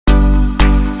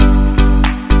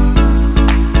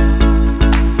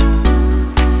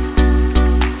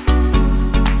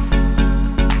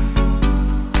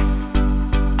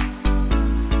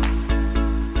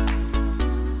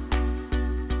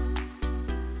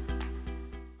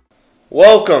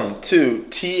Welcome to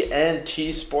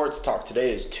TNT Sports Talk.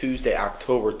 Today is Tuesday,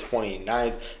 October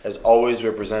 29th. As always,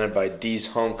 we're presented by D's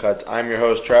Home Cuts. I'm your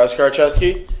host, Travis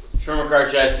Karczewski. Sherman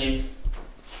Karczewski.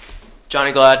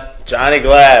 Johnny Glad. Johnny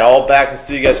Glad. All back in the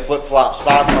studio. You guys flip-flop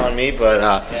spots on me, but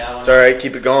it's all right.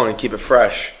 Keep it going and keep it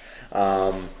fresh.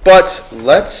 But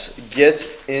let's get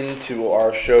into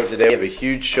our show today. We have a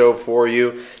huge show for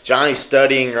you. Johnny's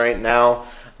studying right now.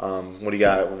 What do you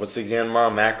got? What's the exam tomorrow?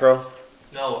 Macro?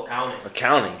 No, accounting.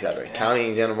 Accounting, exactly. Yeah. Accounting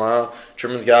exam tomorrow.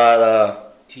 Truman's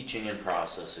got teaching and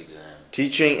process exam.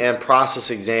 Teaching and process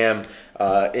exam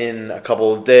in a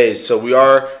couple of days. So we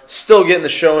are still getting the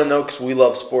show in, though, because we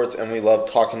love sports and we love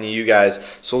talking to you guys.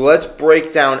 So let's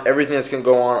break down everything that's going to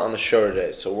go on the show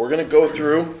today. So we're going to go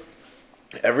through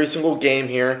every single game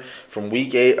here from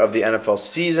Week 8 of the NFL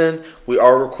season. We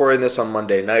are recording this on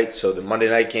Monday night, so the Monday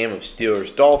night game of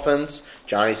Steelers-Dolphins.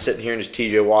 Johnny's sitting here in his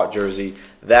TJ Watt jersey.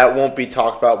 That won't be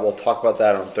talked about. We'll talk about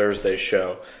that on Thursday's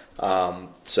show.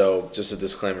 So just a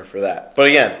disclaimer for that. But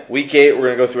again, Week 8, we're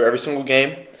going to go through every single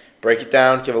game, break it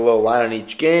down, give a little line on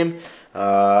each game.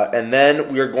 And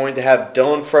then we are going to have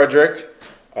Dylan Frederick,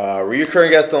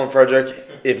 reoccurring guest Dylan Frederick.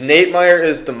 If Nate Meyer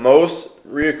is the most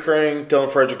reoccurring, Dylan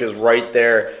Frederick is right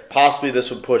there. Possibly this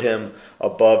would put him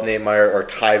above Nate Meyer or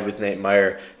tied with Nate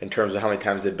Meyer in terms of how many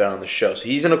times they've been on the show. So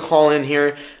he's going to call in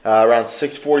here around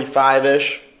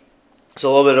 6:45-ish. So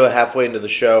a little bit of a halfway into the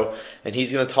show, and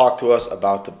he's going to talk to us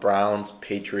about the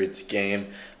Browns-Patriots game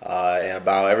and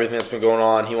about everything that's been going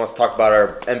on. He wants to talk about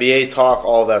our NBA talk,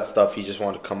 all of that stuff. He just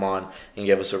wanted to come on and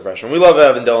give us a refreshment. We love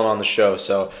having Dylan on the show,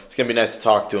 so it's going to be nice to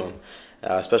talk to him,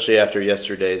 especially after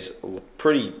yesterday's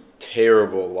pretty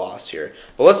terrible loss here.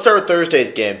 But let's start with Thursday's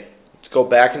game. Let's go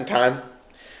back in time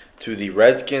to the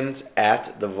Redskins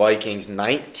at the Vikings,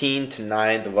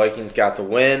 19-9. The Vikings got the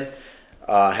win.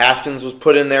 Haskins was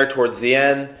put in there towards the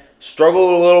end.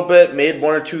 Struggled a little bit, made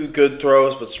one or two good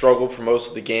throws, but struggled for most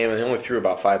of the game. And he only threw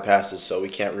about 5 passes, so we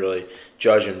can't really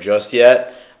judge him just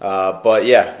yet. But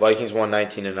yeah, Vikings won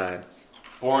 19-9.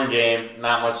 Boring game.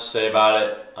 Not much to say about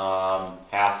it.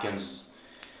 Haskins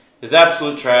is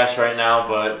absolute trash right now,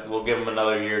 but we'll give him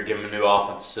another year, give him a new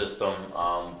offense system.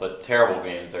 But terrible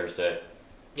game Thursday.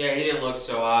 Yeah, he didn't look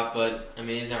so hot, but I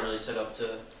mean, he's not really set up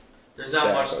to. There's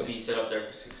not much to be set up there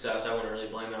for success. I wouldn't really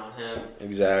blame it on him.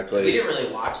 Exactly. We didn't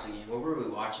really watch the game. What were we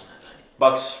watching that night?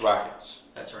 Bucks Rockets.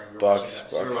 That's right. We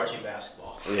were watching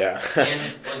basketball. Yeah. And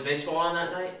was baseball on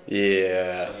that night?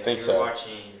 Yeah, I think so. We were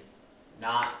watching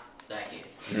not that game.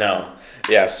 No.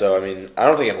 Yeah, so, I mean, I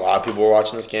don't think a lot of people were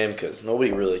watching this game because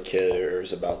nobody really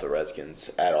cares about the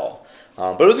Redskins at all.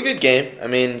 But it was a good game. I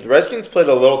mean, the Redskins played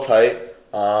a little tight,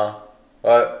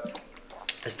 but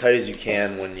as tight as you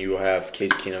can when you have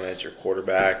Case Keenum as your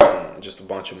quarterback and just a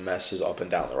bunch of messes up and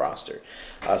down the roster.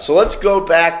 So let's go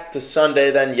back to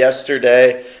Sunday then.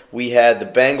 Yesterday, we had the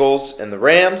Bengals and the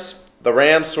Rams. The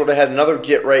Rams sort of had another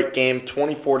get-right game,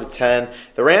 24-10.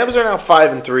 The Rams are now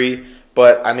 5-3,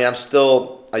 but, I mean, I'm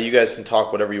still you guys can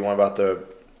talk whatever you want about the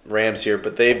Rams here,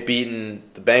 but they've beaten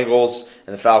the Bengals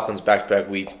and the Falcons back-to-back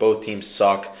weeks. Both teams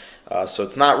suck, so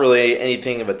it's not really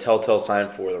anything of a telltale sign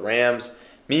for the Rams.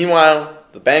 Meanwhile,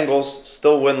 the Bengals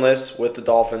still winless with the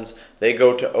Dolphins. They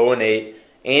go to 0-8.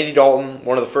 Andy Dalton,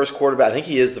 one of the first quarterbacks, I think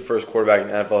he is the first quarterback in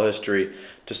NFL history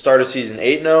to start a season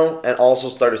 8-0 and also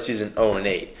start a season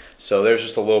 0-8. So there's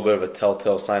just a little bit of a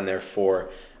telltale sign there for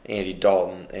Andy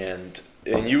Dalton. And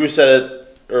you said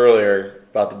it earlier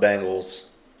about the Bengals.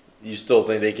 You still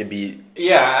think they can beat?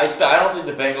 Yeah, I don't think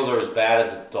the Bengals are as bad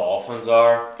as the Dolphins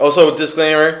are. Also,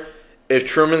 disclaimer, if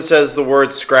Truman says the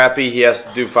word scrappy, he has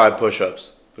to do 5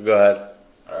 push-ups. But go ahead.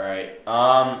 All right.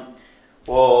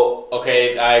 Well,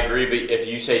 okay, I agree, but if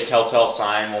you say telltale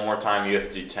sign one more time, you have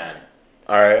to do 10.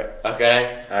 All right.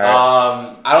 Okay? All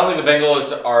right. I don't think the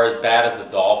Bengals are as bad as the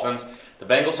Dolphins. The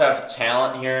Bengals have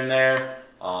talent here and there,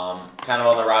 kind of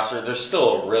on the roster. They're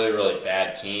still a really, really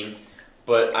bad team.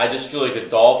 But I just feel like the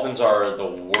Dolphins are the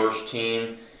worst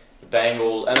team. The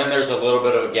Bengals, and then there's a little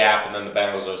bit of a gap, and then the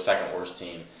Bengals are the second worst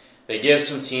team. They give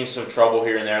some teams some trouble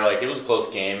here and there. Like, it was a close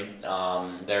game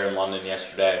there in London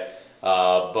yesterday.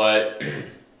 But,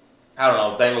 I don't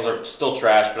know. The Bengals are still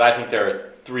trash, but I think they're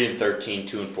a 3-13,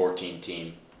 2-14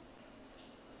 team.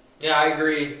 Yeah, I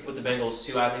agree with the Bengals,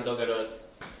 too. I think they'll go to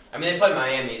 – I mean, they play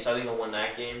Miami, so I think they'll win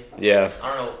that game. Yeah.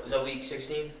 I don't know. Is that Week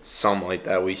 16? Something like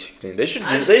that, Week 16. They should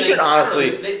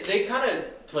honestly – They kind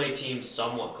of play teams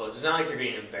somewhat close. It's not like they're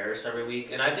getting embarrassed every week.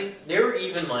 And I think they were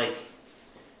even, like –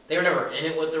 they were never in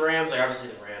it with the Rams. Like, obviously,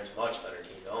 the Rams are a much better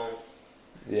team. Don't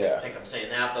think I'm saying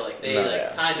that, but, like, they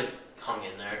kind of hung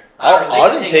in there.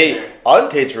 Auden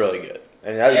Tate's really good.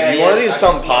 And Yeah, you want to yes, do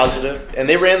I something can see that. positive. And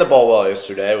they ran the ball well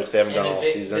yesterday, which they haven't done And all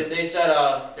they, season. they said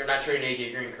they're not trading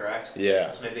AJ Green, correct?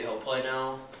 Yeah. So maybe he'll play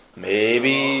now.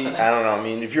 Maybe. I don't know. I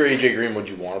mean, if you're AJ Green, would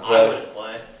you want to I play? wouldn't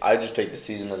play. I'd just take the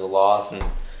season as a loss. And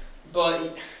But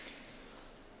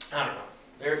I don't know.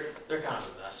 They're kind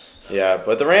of a mess. So. yeah,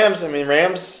 but the Rams,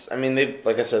 they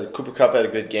like I said, Cooper Kupp had a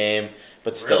good game,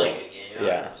 but still, Really good game.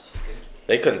 yeah. It was a good game.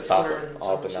 they couldn't stop it 200 and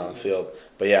all up and down the something. field.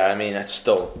 But yeah, I mean, that's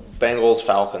still Bengals,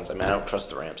 Falcons. I mean, I don't trust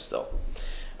the Rams still.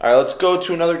 All right, let's go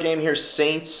to another game here.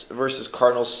 Saints versus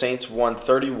Cardinals. Saints won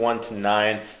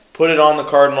 31-9. Put it on the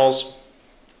Cardinals.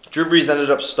 Drew Brees ended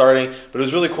up starting, but it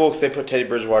was really cool because they put Teddy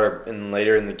Bridgewater in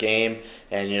later in the game,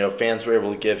 and fans were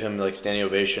able to give him like standing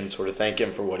ovation, sort of thank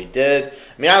him for what he did.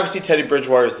 I mean, obviously Teddy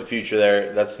Bridgewater is the future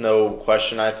there. That's no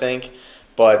question, I think.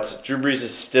 But Drew Brees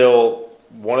is still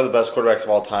one of the best quarterbacks of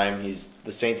all time. He's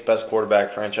the Saints' best quarterback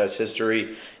franchise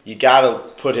history. You got to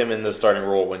put him in the starting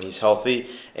role when he's healthy.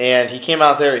 And he came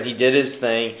out there and he did his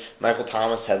thing. Michael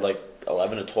Thomas had like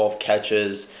 11 to 12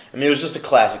 catches. I mean, it was just a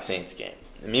classic Saints game.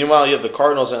 And meanwhile, you have the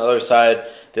Cardinals on the other side.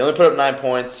 They only put up 9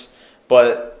 points,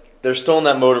 but they're still in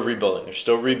that mode of rebuilding. They're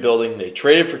still rebuilding. They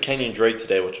traded for Kenyon Drake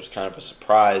today, which was kind of a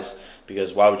surprise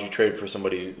because why would you trade for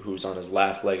somebody who's on his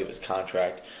last leg of his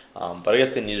contract? But I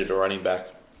guess they needed a running back.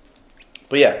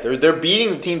 But yeah, they're beating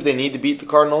the teams they need to beat the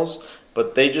Cardinals,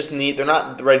 but they're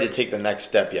not ready to take the next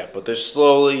step yet, but they're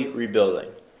slowly rebuilding.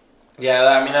 Yeah,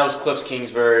 I mean, that was Cliff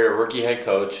Kingsbury, a rookie head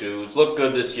coach who's looked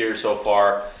good this year so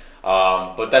far.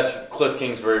 But that's Cliff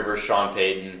Kingsbury versus Sean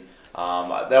Payton.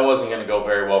 That wasn't going to go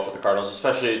very well for the Cardinals,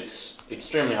 especially it's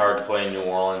extremely hard to play in New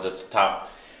Orleans. It's top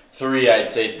 3, I'd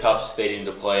say, tough stadium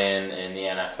to play in the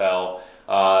NFL.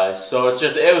 So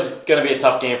it was going to be a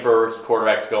tough game for a rookie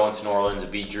quarterback to go into New Orleans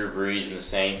and beat Drew Brees and the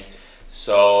Saints.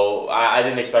 So I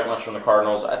didn't expect much from the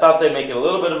Cardinals. I thought they'd make it a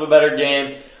little bit of a better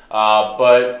game.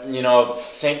 But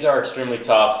Saints are extremely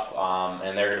tough,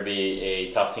 and they're going to be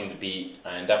a tough team to beat,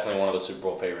 and definitely one of the Super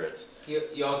Bowl favorites.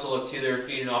 You also look too. They're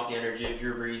feeding off the energy of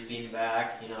Drew Brees being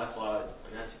back. That's a lot.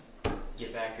 That's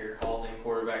get back your Hall of Fame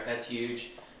quarterback. That's huge.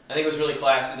 I think it was really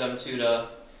classy of them too to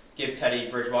give Teddy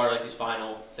Bridgewater his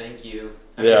final thank you.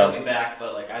 Yeah. He'll be back,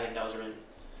 but I think that was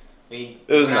really.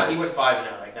 It was nice. He went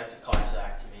 5-0. That's a class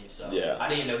act to me. So Yeah. I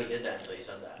didn't even know he did that until you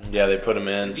said that. Yeah, they put him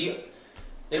in.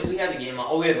 We had the game on.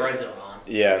 Oh, we had Red Zone on.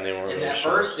 Yeah, and they weren't And really at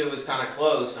sure. first, it was kind of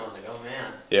close, and I was like, oh,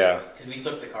 man. Yeah. Because we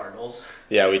took the Cardinals.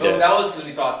 Yeah, we Oh, did. that was because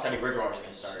we thought Teddy Bridgewater was going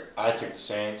to start. I took the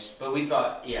Saints. But we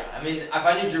thought, if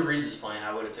I knew Drew Brees was playing,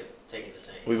 I would have taken the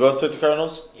Saints. We both took the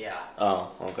Cardinals? Yeah.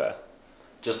 Oh, okay.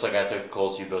 Just like I took the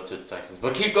Colts, you both took the Texans.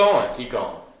 But keep going.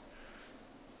 All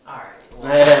right.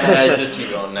 Well, Just keep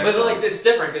going. Next but one. it's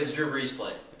different because Drew Brees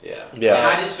played. Yeah. Yeah. And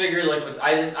I just figured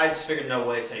I just figured no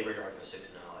way Teddy Bridgewater goes 6-0.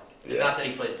 Yeah. Not that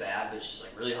he played bad, but it's just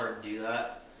really hard to do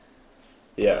that.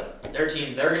 Yeah, Their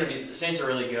team, the Saints are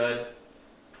really good.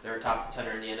 They're a top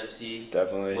contender in the NFC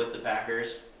definitely. with the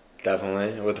Packers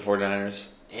Definitely. With the 49ers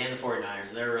and the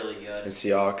 49ers. They're really good. and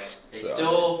Seahawks. They so.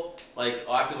 still, a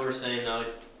lot of people were saying, though,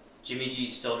 Jimmy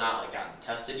G's still not, gotten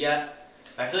tested yet.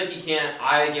 I feel like he can't.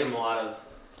 I give him a lot of.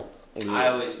 I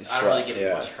don't really give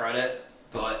him much credit,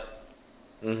 but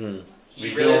Mm-hmm.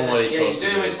 He's doing what he's supposed to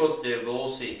doing do. what he's supposed to do, but we'll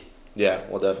see. Yeah,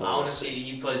 well, definitely. I want to see.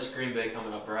 He plays Green Bay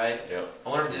coming up, right? Yep. I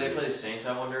wonder, do they play the Saints?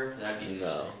 I wonder. That'd be No.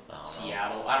 interesting. I don't know.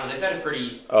 Seattle. I don't know. They've had a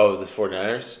pretty. Oh, the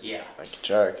 49ers? Yeah. I can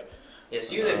check. Yeah.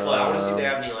 See who they play. I want to see if they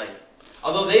have any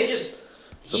Although they just.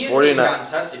 So He hasn't even 49 gotten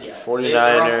tested yet. 49ers.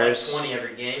 They're up 20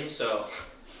 every game, so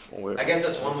Where- I guess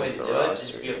that's one way to the do it.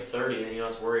 roster. Just be up 30, and you don't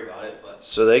have to worry about it. But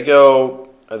So they go.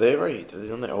 Are they ready?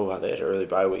 Oh, wow, they had an early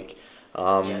bye week.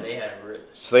 yeah, they had a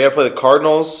So they got to play the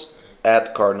Cardinals at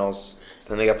the Cardinals.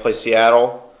 Then they got to play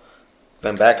Seattle.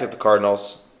 Then back at the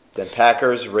Cardinals. Then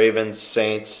Packers, Ravens,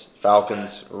 Saints,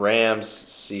 Falcons, Rams,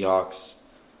 Seahawks.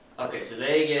 Okay, so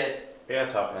they get. Yeah,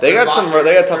 tough. Man. They got tough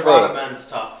Their road. bottom end's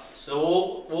tough.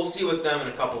 So we'll see with them in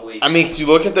a couple weeks. I mean, so you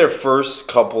look at their first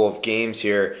couple of games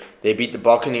here. They beat the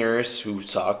Buccaneers, who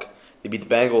suck. They beat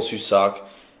the Bengals, who suck.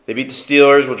 They beat the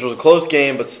Steelers, which was a close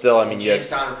game, but still, I mean, James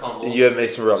Conner fumbled. you have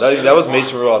Mason Rudolph. That was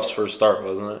Mason Rudolph's first start,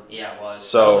 wasn't it? Yeah, it was.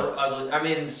 So- That was ugly. I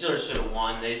mean, the Steelers should have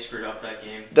won. They screwed up that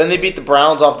game. Then they beat the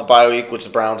Browns off the bye week, which the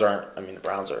Browns aren't. I mean, the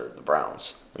Browns are the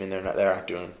Browns. I mean, they're not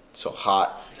doing so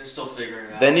hot. They're still figuring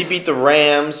it out. Then he beat the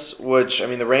Rams, which I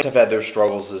mean the Rams have had their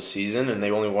struggles this season, and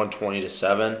they only won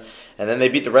 20-7. And then they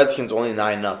beat the Redskins only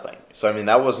 9-0. So I mean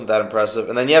that wasn't that impressive.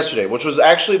 And then yesterday, which was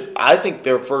actually I think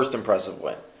their first impressive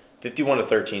win,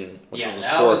 51-13, which was a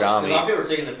because a lot of scoregami. people were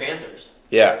taking the Panthers.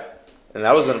 Yeah, and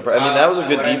that was an. I mean that was a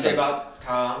good what I defense, say about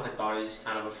Kyle, I thought he was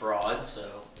kind of a fraud. So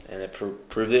and it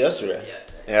proved it yesterday. yeah.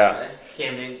 Yeah.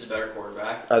 Cam Newton's a better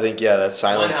quarterback. I think that's One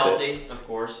silenced it. healthy, of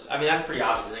course. I mean, that's pretty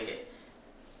obvious.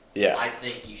 Yeah. I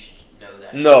think you should know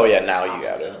that. No, yeah, now you Common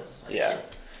got it. sense. Like, Yeah.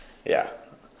 Yeah.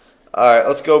 All right,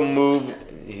 let's go move. What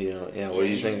do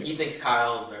you he's- think? He thinks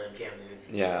Kyle Allen's better than Cam Newton.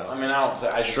 Yeah. I mean, I don't.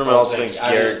 I just Truman don't also think. thinks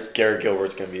I, just, Garrett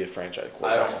Gilbert's going to be a franchise I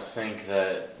quarterback. don't think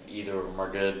that either of them are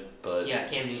good, but Yeah,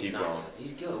 Cam Newton's keep not going. good.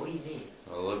 He's good. What do you mean?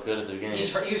 They'll look good at their games.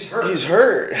 He was hurt. He's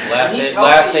hurt. Last He's eight,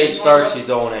 healthy, last eight he's starts, one he's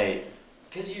 0-8.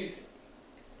 Because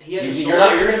he had his You're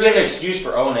shoulder. going to give an excuse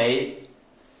for 0-8?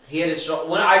 He had his shoulder.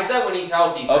 When I said when he's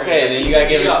healthy, he's Okay, then you got to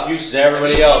give beat up. excuses to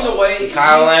everybody Have you seen else. the way-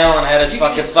 Kyle Allen had his you can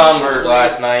fucking see thumb the hurt way-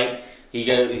 last night.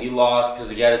 He lost because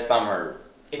he got his thumb hurt.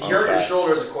 If you hurt your Okay.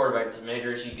 shoulder as a quarterback, it's a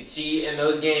major issue. You could see in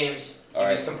those games, he All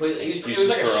was right. completely. He was Excuses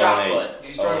like a for shot 0-8. put. He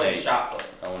was throwing like a 0-8. shot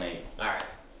put. 0-8. All right.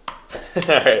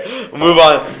 All right, we'll move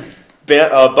on.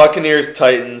 Buccaneers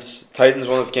Titans. Titans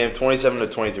won this game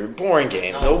 27-23. Boring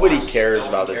game. Nobody cares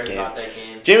about this game. About that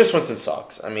game. Jameis Winston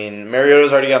sucks. I mean,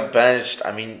 Mariota's already got benched.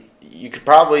 I mean, you could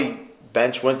probably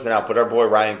bench Winston out, put our boy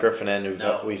Ryan Griffin in, who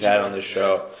we've he had on wants this to.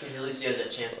 show. Because at least he has a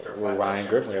chance to throw Well, five Ryan touchdowns.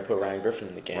 Griffin. I put Ryan Griffin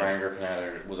in the game. Ryan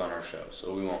Griffin was on our show,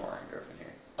 so we want Ryan Griffin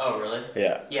here. Oh, really?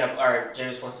 Yeah. Yeah, all right.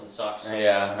 James Winston sucks.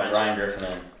 Yeah, Bench Ryan him. Griffin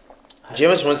in.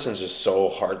 Jameis Winston's just so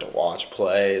hard to watch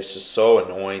play. It's just so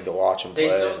annoying to watch him play. They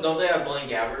still don't they have Blaine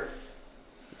Gabbert?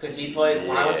 Because he played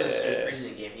when I went to his Yeah.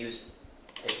 preseason game. He was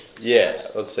taking some Yeah,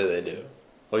 snaps. let's say they do.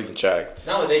 Well, you can check.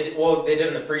 No, they did. Well, they did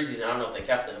in the preseason. I don't know if they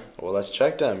kept him Well, let's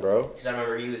check then, bro. because I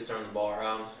remember he was throwing the ball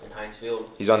around in Heinz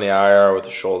Field. He's on the IR with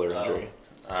a shoulder Oh. injury.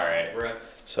 All right. Rip.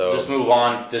 So Just move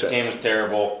on. This Okay. game was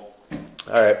terrible.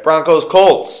 all right, Broncos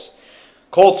Colts.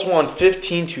 Colts won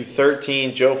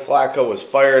 15-13. Joe Flacco was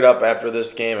fired up after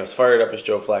this game, as fired up as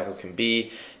Joe Flacco can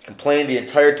be. Complained the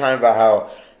entire time about how,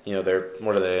 they're,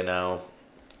 what are they now?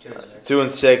 2-6.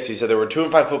 2-6. He said they were a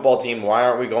 2-5 football team. Why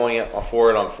aren't we going for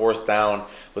it on fourth down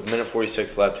with minute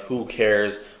 46 left? Who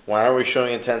cares? Why aren't we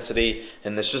showing intensity?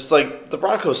 And it's just like the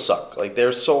Broncos suck. Like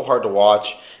they're so hard to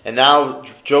watch. And now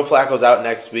Joe Flacco's out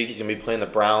next week. He's gonna be playing the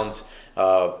Browns.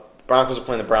 Broncos are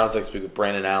playing the Browns next week with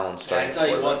Brandon Allen Yeah, starting. I tell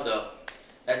you quarterback. what though,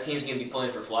 that team's gonna be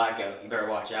playing for Flacco. You better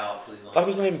watch out, Cleveland.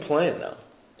 Flacco's not even playing though.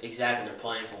 Exactly, they're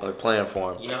playing for They're him. playing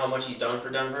for him. You know how much he's done for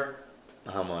Denver?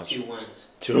 How much? 2 wins.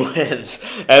 2 wins.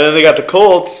 And then they got the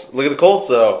Colts. Look at the Colts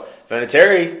though.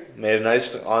 Vinatieri made a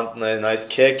nice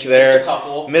kick there. Missed a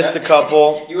couple. Missed a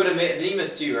couple. If you would have made, did he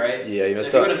miss 2, right? Yeah, he So missed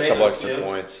if you a would've made couple those extra 2,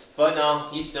 points. But no,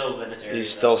 he's still Vinatieri. He's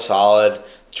so. still solid.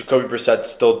 Jacoby Brissett's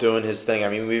still doing his thing. I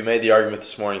mean, we made the argument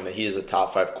this morning that he is a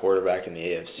top 5 quarterback in the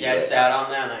AFC. Yeah, I right sat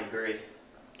on that and I agree.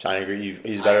 now. I agree.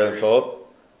 He's I better than agree. Phillip.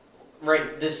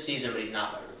 Right this season, but he's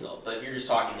not better than Philip. But if you're just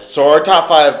talking this, So our top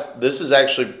 5. This is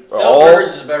actually Philip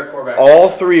Rivers is a better quarterback. all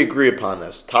 3 agree upon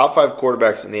this. Top 5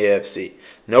 quarterbacks in the AFC.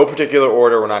 No particular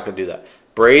order. We're not going to do that.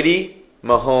 Brady,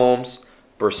 Mahomes,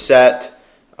 Brissett,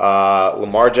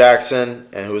 Lamar Jackson,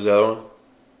 and who's the other one?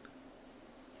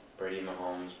 Brady,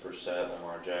 Mahomes, Brissett,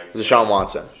 Lamar Jackson. Deshaun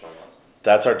Watson. Deshaun Watson.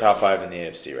 That's our top 5 in the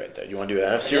AFC right there. You want to do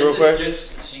And NFC real quick?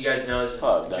 Just so you guys know, this is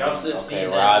Oh, just this okay,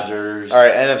 season. Rodgers. All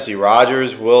right, NFC.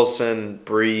 Rodgers, Wilson,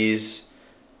 Breeze,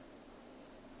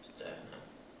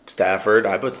 Stafford.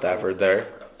 I put Stafford there.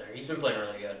 Stafford up there. He's been playing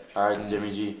really good. All right,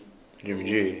 Jimmy G. Jimmy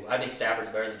G. I think Stafford's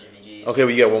better than Jimmy G. Okay,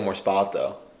 we got one more spot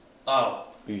though. Oh,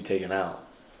 Who you taking out?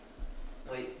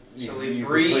 wait. So we you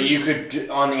Breeze. You could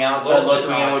on the outside Wilson,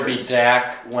 looking in would be Rodgers.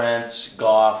 Dak, Wentz,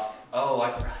 Goff. Oh,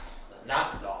 I forgot.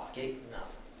 Not Goff. No.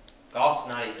 Goff's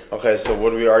not even. Okay, so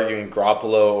what are we arguing?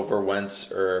 Garoppolo over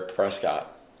Wentz or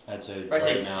Prescott? I'd say I right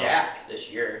take now. Dak this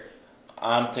year.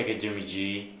 I'm taking Jimmy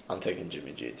G. I'm taking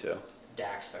Jimmy G too.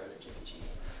 Dak's better than Jimmy G.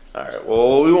 All right.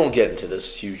 Well, we won't get into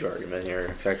this huge argument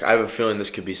here. Like, I have a feeling this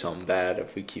could be something bad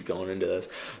if we keep going into this.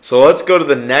 So let's go to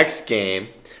the next game.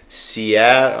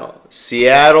 Seattle,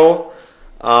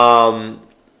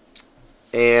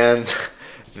 and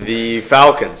the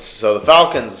Falcons. So the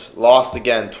Falcons lost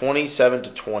again,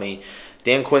 27-20.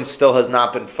 Dan Quinn still has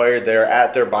not been fired. They're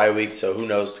at their bye week, so who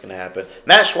knows what's going to happen.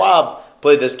 Matt Schwab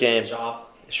played this game.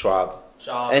 Schwab.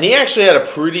 And he actually had a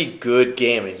pretty good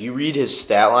game. If you read his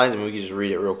stat lines, and we can just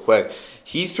read it real quick,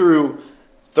 he threw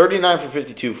 39 for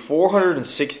 52,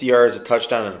 460 yards, a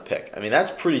touchdown, and a pick. I mean,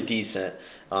 that's pretty decent.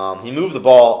 He moved the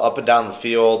ball up and down the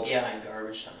field. Yeah, in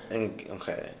garbage time. And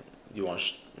okay,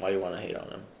 why do you want to hate on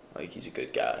him? Like, he's a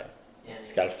good guy. Yeah.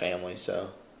 He's got a family, so.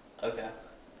 Okay.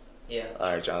 Yeah.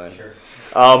 All right, Jonathan. Sure.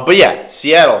 But yeah,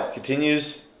 Seattle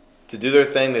continues to do their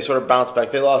thing. They sort of bounced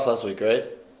back. They lost last week, right?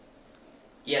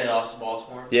 Yeah, they lost to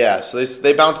Baltimore. Yeah, so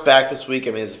they bounced back this week.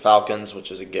 I mean, it's the Falcons,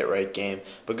 which is a get-right game.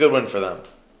 But good win for them.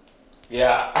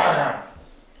 Yeah,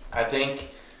 I think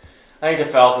I think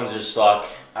the Falcons just suck.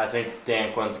 I think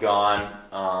Dan Quinn's gone.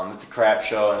 It's a crap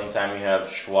show anytime you have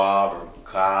Schwab or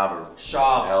Cobb or what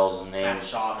the hell's his name? Matt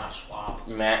Shaw, not Schwab.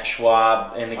 Matt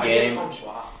Schwab in the I guess game. call him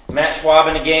Schwab. Matt Schwab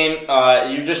in the game.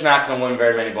 You're just not going to win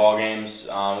very many ball games.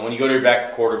 When you go to your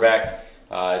back quarterback,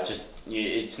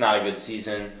 it's not a good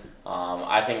season.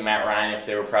 I think Matt Ryan, if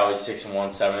they were probably 6-1,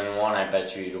 7-1, I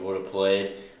bet you he would have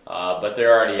played. But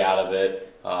they're already out of it.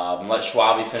 Let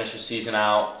Schwabe finish the season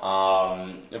out.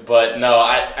 But no,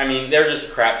 I mean, they're just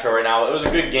a crap show right now. It was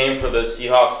a good game for the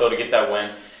Seahawks, though, to get that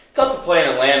win. Tough to play in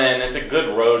Atlanta, and it's a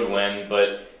good road win,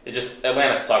 but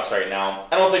Atlanta sucks right now.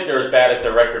 I don't think they're as bad as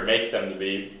their record makes them to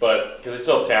be, but because they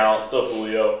still have talent, still have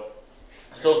Julio,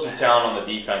 still some talent on the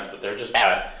defense, but they're just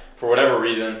bad for whatever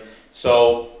reason.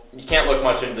 So you can't look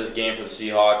much into this game for the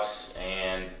Seahawks,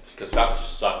 and because Falcons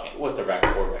just suck with their back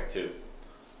quarterback too.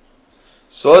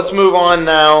 So let's move on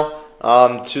now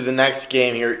to the next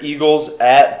game here. Eagles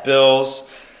at Bills.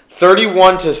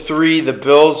 31-3, the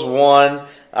Bills won.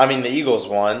 The Eagles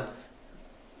won.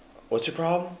 What's your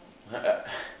problem?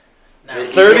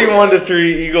 31-3,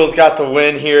 Eagles got the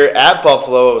win here at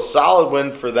Buffalo. A solid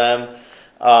win for them.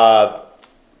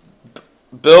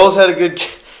 Bills had a good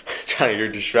Johnny, you're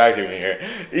distracting me here.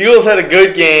 Eagles had a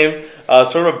good game.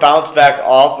 Sort of bounced back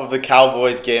off of the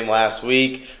Cowboys game last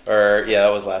week. That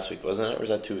was last week, wasn't it? Or was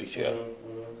that 2 weeks ago?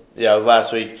 Yeah, it was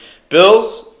last week.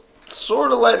 Bills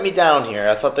sort of let me down here.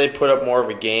 I thought they put up more of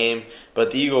a game.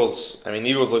 But the Eagles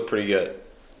look pretty good.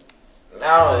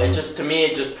 I don't know. To me,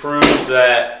 it just proves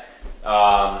that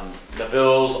the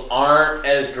Bills aren't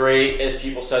as great as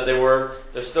people said they were.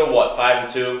 They're still,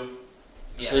 5-2?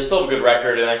 Yeah. So they still have a good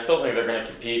record, and I still think they're going to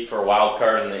compete for a wild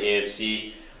card in the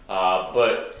AFC.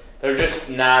 But they're just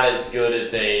not as good as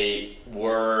they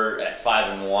were at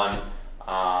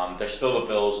 5-1. They're still the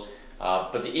Bills.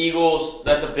 But the Eagles,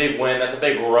 that's a big win. That's a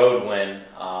big road win.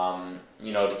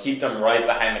 To keep them right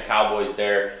behind the Cowboys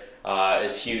there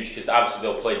is huge because obviously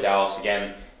they'll play Dallas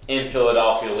again in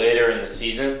Philadelphia later in the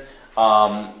season.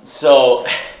 So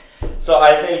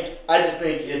I just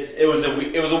think it was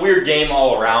a weird game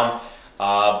all around.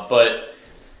 But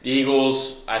the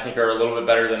Eagles, I think, are a little bit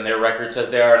better than their record says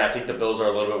they are, and I think the Bills are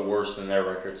a little bit worse than their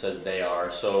record says they are.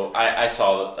 So I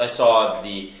saw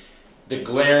the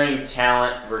glaring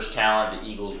talent versus talent. The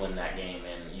Eagles win that game,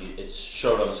 and it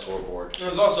showed on the scoreboard. It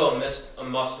was also a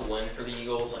must-win for the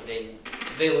Eagles. Like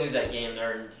if they lose that game,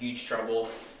 they're in huge trouble.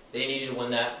 They needed to win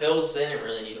that. Bills, they didn't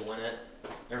really need to win it.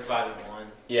 They're 5-1.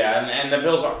 Yeah, and the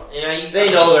Bills are.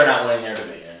 They know they're not winning their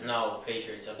division. No,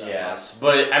 Patriots have done Yes,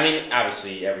 but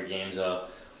obviously every game's a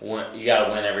win. You got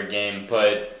to win every game.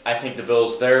 But I think the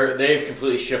Bills, they've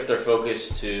completely shifted their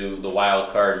focus to the wild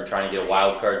card and trying to get a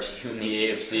wild card team in the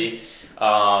AFC.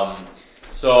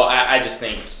 So I just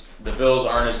think the Bills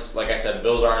aren't as, like I said, the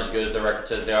Bills aren't as good as their record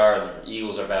says they are, and the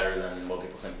Eagles are better than what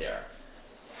people think they are.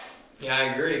 Yeah, I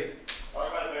agree. Talk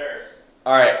about the Bears.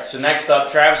 All right, so next up,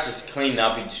 Travis is cleaning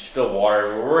up. He spilled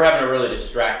water. We're having a really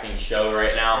distracting show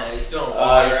right now. Yeah, he's spilling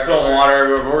water. He's spilling water.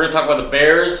 We're going to talk about the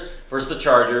Bears versus the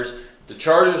Chargers. The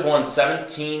Chargers won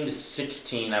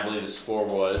 17-16, I believe the score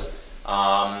was.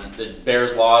 The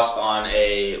Bears lost on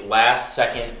a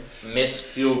last-second missed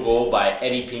field goal by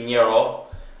Eddie Pinheiro.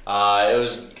 It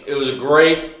was a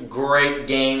great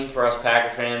game for us Packer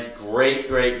fans. Great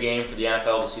game for the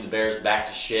NFL to see the Bears back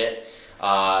to shit.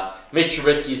 Mitch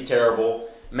Trubisky's terrible.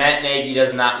 Matt Nagy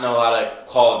does not know how to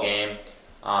call a game.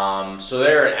 So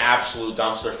they're an absolute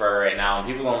dumpster fire right now, and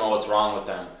people don't know what's wrong with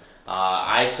them.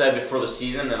 I said before the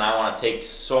season, and I want to take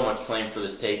so much claim for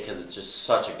this take because it's just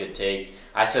such a good take.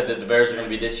 I said that the Bears are going to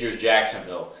be this year's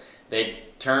Jacksonville. They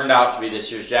turned out to be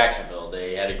this year's Jacksonville.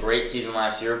 They had a great season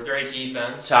last year. Great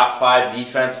defense. Top 5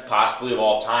 defense possibly of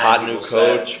all time. Hot new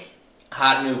coach.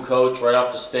 Hot new coach right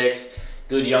off the sticks.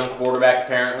 Good young quarterback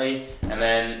apparently, and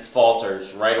then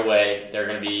falters right away. They're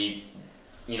going to be,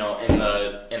 in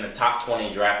the top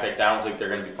 20 draft pick. I don't think they're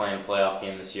going to be playing a playoff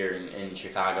game this year in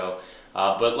Chicago.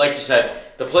 But like you said,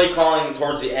 the play calling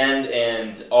towards the end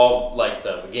and all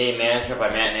the game management by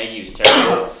Matt Nagy was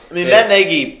terrible. Matt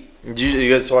Nagy. Did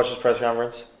you guys watch his press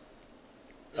conference?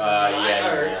 I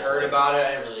heard about it.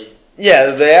 I didn't really. Yeah,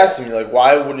 they asked him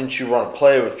why wouldn't you run a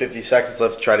play with 50 seconds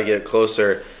left to try to get it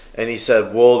closer? And he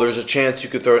said, well, there's a chance you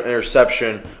could throw an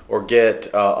interception or get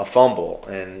a fumble.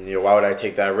 And, why would I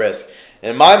take that risk?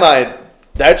 In my mind,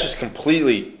 that just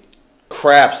completely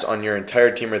craps on your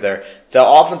entire team right there. The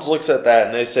offense looks at that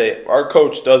and they say, our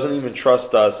coach doesn't even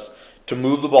trust us to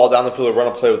move the ball down the field or run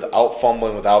a play without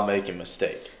fumbling, without making a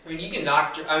mistake. I mean, you can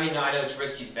knock. I mean, I know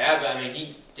Trubisky's bad, but I mean,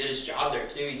 he did his job there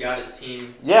too. He got his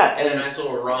team. Yeah, And a nice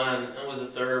little run on was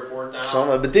it 3rd or 4th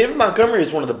down? But David Montgomery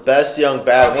is one of the best young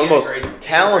backs, one of the most great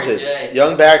talented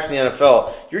young backs in the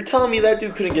NFL. You're telling me that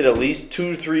dude couldn't get at least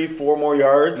 2, 3, 4 more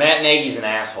yards? Matt Nagy's an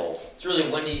asshole. It's really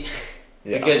windy.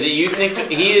 Yeah. Because you think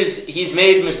he's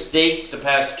made mistakes the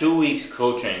past 2 weeks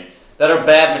coaching that are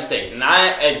bad mistakes. And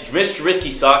Mitch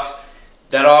Trubisky sucks.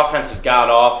 That offense is god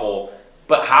awful.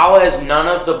 But how has none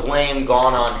of the blame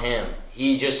gone on him?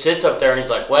 He just sits up there and he's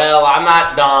like, well, I'm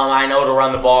not dumb. I know to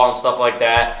run the ball and stuff like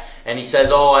that. And he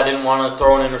says, oh, I didn't want to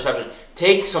throw an interception.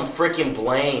 Take some freaking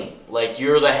blame. Like,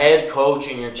 you're the head coach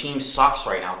and your team sucks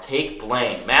right now. Take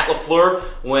blame. Matt LaFleur,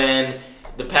 when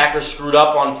the Packers screwed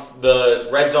up on the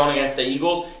red zone against the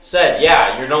Eagles, said,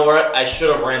 yeah, you know what? I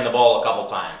should have ran the ball a couple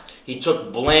times. He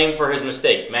took blame for his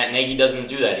mistakes. Matt Nagy doesn't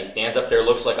do that. He stands up there,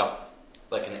 looks like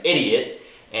an idiot,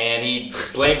 and he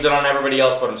blames it on everybody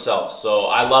else but himself. So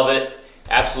I love it.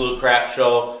 Absolute crap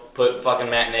show. Put fucking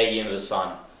Matt Nagy into the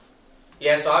sun.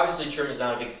 Yeah, so obviously Truman's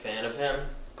not a big fan of him.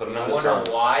 Put him in I the wonder sun.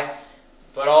 why.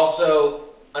 But also,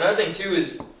 another thing too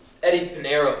is Eddie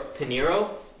Pinheiro.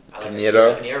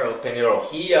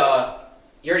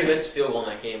 He already missed a field goal in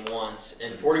that game once,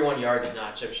 and 41 yards is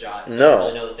not a chip shot. So No. I don't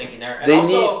really know the thinking there. And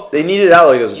They need it out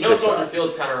like it was a chip Soldier shot.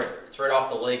 Field's kind of it's right off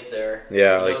the lake there.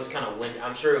 Yeah, It's kind of windy.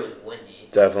 I'm sure it was windy.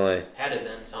 Definitely. Had to have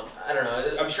been something. I don't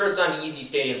know. I'm sure it's not an easy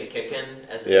stadium to kick in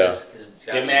as it Yeah. is. Cause it's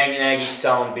got Get Matt Nagy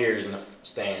selling beers in the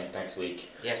stands next week.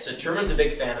 Yeah, so Truman's a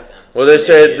big fan of him. Well, they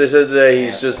said today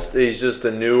Yeah. he's just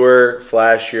a newer,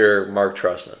 flashier Mark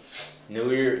Trestman.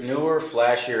 Newer,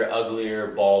 flashier, uglier,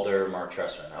 balder Mark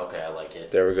Trestman. Okay, I like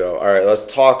it. There we go. All right, let's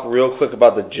talk real quick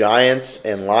about the Giants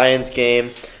and Lions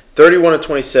game.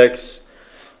 31-26.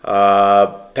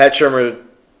 Pat Shurmur,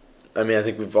 I mean, I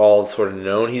think we've all sort of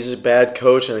known he's a bad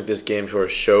coach. I think this game sort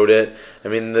of showed it. I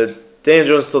mean, Dan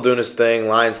Jones still doing his thing.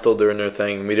 Lions still doing their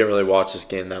thing. We didn't really watch this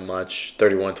game that much.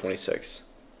 31-26.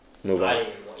 Move on.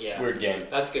 Yeah. Weird game.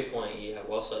 That's a good point. Yeah,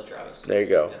 well said, Travis. There you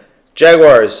go. Yeah.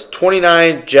 Jaguars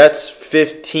 29, Jets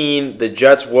 15. The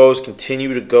Jets' woes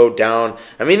continue to go down.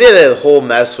 I mean, they had a whole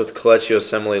mess with Kelechi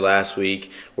Osemele last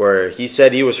week where he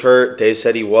said he was hurt. They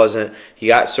said he wasn't. He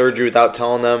got surgery without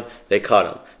telling them. They cut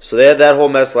him. So they had that whole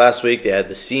mess last week. They had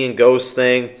the seeing ghost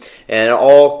thing, and it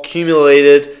all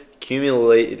accumulated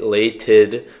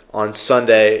on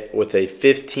Sunday with a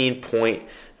 15-point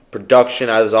production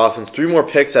out of his offense. 3 more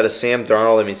picks out of Sam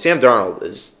Darnold. I mean, Sam Darnold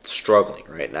is struggling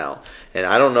right now. And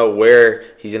I don't know where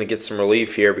he's going to get some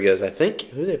relief here because I think,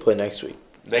 who do they play next week?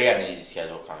 They got an easy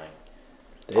schedule coming.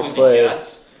 They The play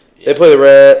Jets? they play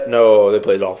they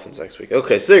play Dolphins next week.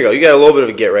 Okay, so there you go. You got a little bit of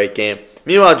a get-right game.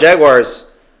 Meanwhile, Jaguars,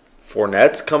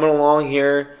 Fournette's coming along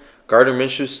here. Gardner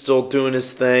Minshew's still doing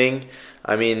his thing.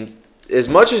 I mean, they're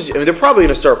probably going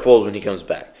to start Foles when he comes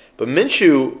back. But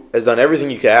Minshew has done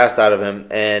everything you could ask out of him,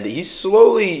 and he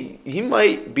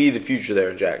might be the future there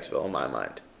in Jacksonville, in my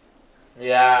mind.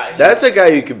 Yeah. That's a guy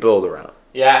you could build around.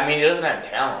 Yeah, I mean, he doesn't have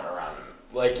talent around him.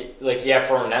 Yeah,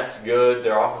 Fournette's good.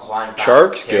 Their offensive line's not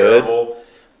Chark's terrible.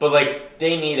 But,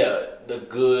 they need the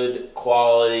good,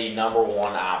 quality, number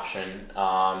one option.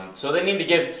 So they need to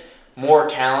give more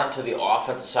talent to the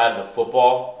offensive side of the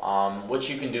football, which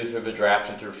you can do through the draft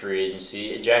and through free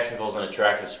agency. Jacksonville's an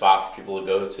attractive spot for people to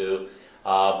go to.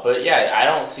 But, yeah, I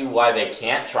don't see why they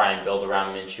can't try and build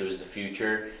around Minshew as the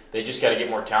future. They just got to get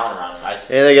more talent around him.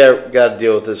 And they got to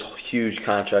deal with this huge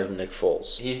contract with Nick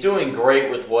Foles. He's doing great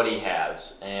with what he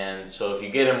has. And so if you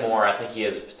get him more, I think he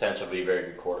has the potential to be a very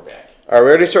good quarterback. All right, we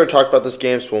already started talking about this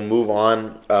game, so we'll move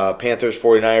on. Panthers,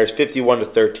 49ers,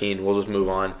 51-13. We'll just move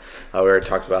on. We already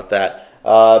talked about that.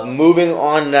 Moving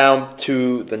on now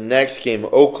to the next game,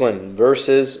 Oakland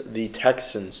versus the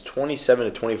Texans,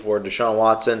 27-24. Deshaun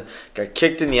Watson got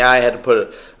kicked in the eye, had to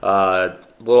put a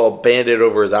little Band-Aid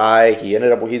over his eye.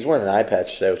 He's wearing an eye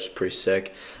patch today, which is pretty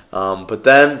sick. But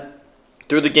then,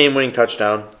 through the game-winning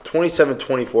touchdown,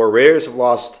 27-24. Raiders have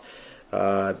lost,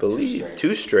 I believe,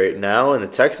 2 straight now, and the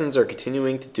Texans are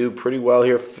continuing to do pretty well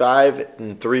here,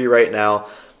 5-3 right now.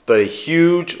 But a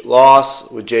huge loss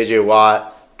with J.J.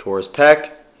 Watt. Tore his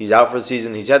pec. He's out for the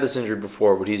season. He's had this injury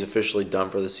before, but he's officially done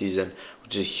for the season,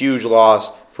 which is a huge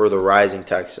loss for the rising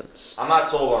Texans. I'm not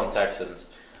sold on Texans.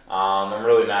 I'm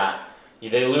really not.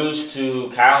 They lose to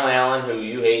Kyle Allen, who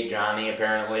you hate, Johnny,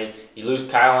 apparently. You lose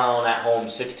Kyle Allen at home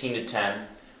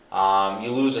 16-10.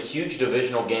 You lose a huge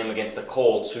divisional game against the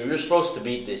Colts, who you're supposed to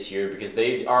beat this year because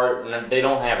they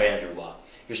don't have Andrew Luck.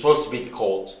 You're supposed to beat the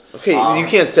Colts. Okay, you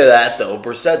can't say that though.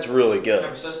 Brissett's really good.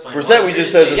 Brissett, we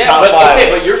just said the Yeah, top but five. okay,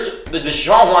 but the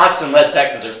Deshaun Watson-led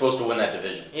Texans are supposed to win that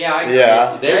division. Yeah, I agree.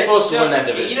 Yeah. They're It's supposed to still- win that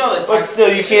division. You know, that's But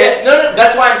still, you can't. No,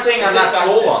 that's why I'm saying I'm not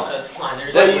sold on So that. it's fine.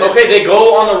 There's Okay, they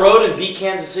go on the road and beat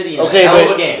Kansas City in Okay, a hell of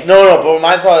but a game. no.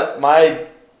 But my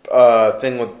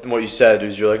thing with what you said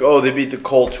is you're like, oh, they beat the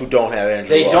Colts who don't have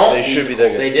Andrew. They Luck. don't. They beat should the be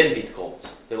Colts. that They good. didn't beat the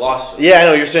Colts. They lost. To them. Yeah, I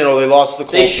know you're saying. Oh, they lost to the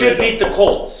Colts. They should beat the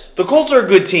Colts. The Colts are a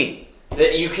good team.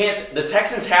 You can't. The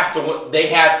Texans have to win. They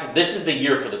have to. This is the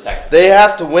year for the Texans. They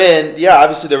have to win. Yeah,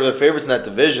 obviously they were the favorites in that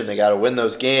division. They got to win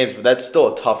those games, but that's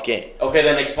still a tough game. Okay,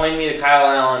 then explain to me the Kyle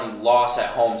Allen loss at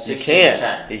home,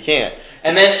 16-10. He can't.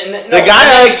 And then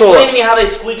also- explain to me how they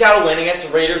squeak out a win against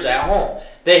the Raiders at home.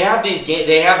 They have these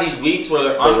They have these weeks where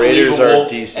they're The Raiders unbelievable, are a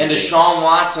decent and team. Deshaun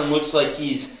Watson looks like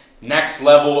he's next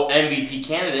level MVP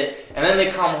candidate. And then they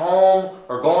come home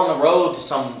or go on the road to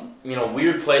some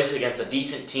weird place against a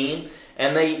decent team,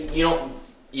 and they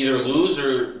either lose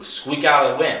or squeak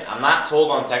out a win. I'm not sold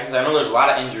on Texans. I know there's a lot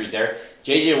of injuries there.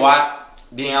 J.J. Watt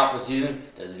being out for the season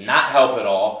does not help at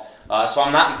all. So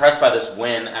I'm not impressed by this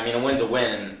win. I mean, a win's a win,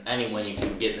 and any win you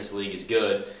can get in this league is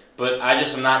good. But I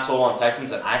just am not sold on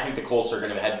Texans, and I think the Colts are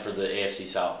going to head for the AFC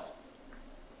South.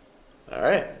 All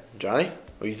right, Johnny,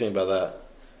 what do you think about that?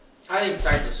 I think the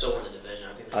Titans will still win the division.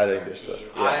 I think they're still.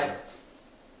 Yeah.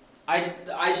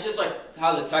 I just like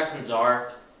how the Texans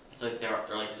are. I feel like they're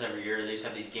like this every year. They just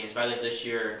have these games. But I think this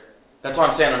year That's why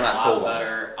I'm saying I'm a not lot sold on it.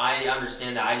 better. I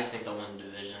understand that. I just think they'll win the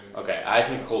division. Okay, I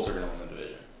think the Colts are going to win the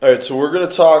division. All right, so we're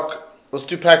gonna talk. Let's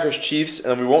do Packers Chiefs,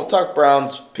 and we won't talk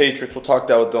Browns Patriots. We'll talk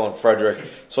that with Dylan Frederick.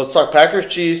 So let's talk Packers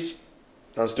Chiefs.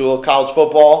 Let's do a little college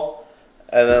football,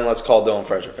 and then let's call Dylan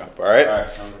Frederick up. All right.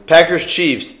 sounds good. Packers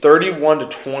Chiefs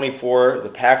 31-24. The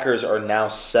Packers are now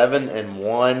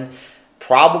 7-1.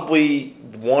 Probably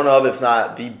one of, if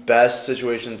not the best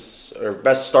situations or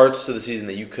best starts to the season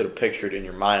that you could have pictured in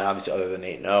your mind. Obviously, other than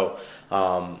 8-0.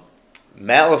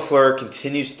 Matt LaFleur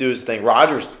continues to do his thing.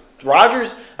 Rodgers.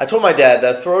 I told my dad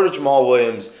that throw to Jamal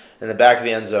Williams in the back of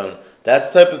the end zone. That's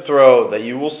the type of throw that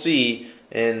you will see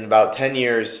in about 10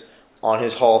 years on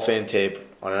his Hall of Fame tape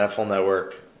on NFL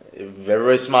Network.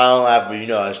 Everybody smile and laugh, but you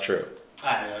know that's true.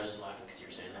 I was just laughing because you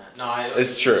were saying that. No,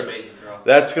 It's true. It's an amazing throw.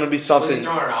 That's going to be Was he something.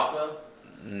 throwing it out though?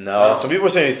 No, No. some people are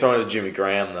saying he's throwing it to Jimmy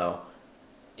Graham, though.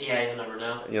 Yeah, you'll never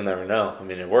know. You'll never know. I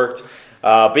mean, it worked.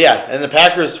 But yeah, and the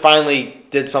Packers finally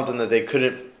did something that they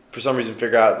couldn't, for some reason,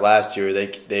 figure out last year.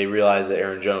 They realized that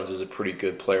Aaron Jones is a pretty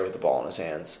good player with the ball in his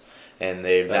hands. And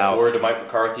they've now, Word to Mike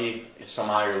McCarthy, if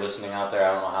somehow you're listening out there,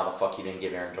 I don't know how the fuck you didn't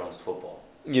give Aaron Jones the football.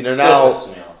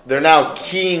 They're now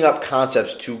keying up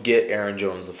concepts to get Aaron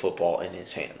Jones the football in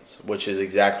his hands, which is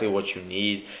exactly what you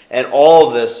need. And all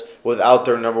of this without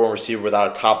their number one receiver,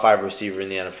 without a top 5 receiver in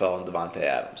the NFL, and Devontae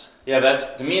Adams. Yeah,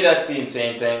 that's the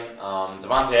insane thing.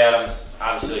 Devontae Adams,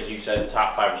 obviously, like you said,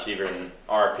 top 5 receiver in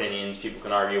our opinions. People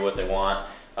can argue what they want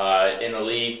in the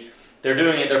league. They're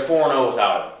doing it. They're 4-0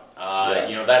 without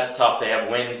him. That's tough. They have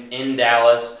wins in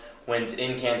Dallas, wins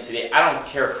in Kansas City. I don't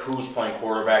care who's playing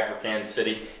quarterback for Kansas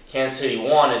City. Kansas City,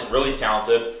 one, is really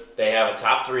talented. They have a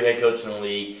top 3 head coach in the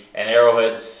league, and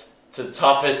Arrowhead's the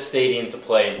toughest stadium to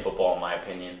play in football, in my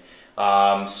opinion.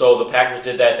 So the Packers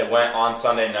did that. They went on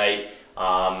Sunday night.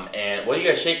 And what are you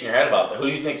guys shaking your head about? Who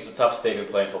do you think is the toughest stadium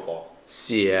to play in football?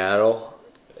 Seattle.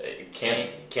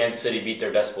 Kansas City beat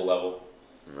their decibel level.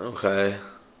 Okay.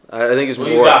 I think it's What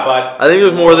more. you got, bud? I think it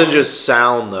was more than just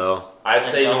sound, though. I'd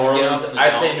say New Get Orleans. up in the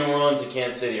I'd say dome. New Orleans and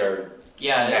Kansas City are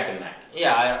Yeah, neck and neck.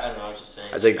 yeah. I don't know. I was just saying.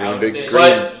 I'd say I Green would Bay, say-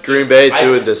 But- Green Bay too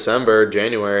I'd- in December,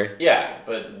 January. Yeah,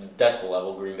 but decibel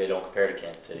level, Green Bay don't compare to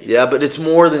Kansas City. Yeah, but it's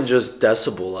more than just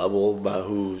decibel level about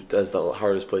who has the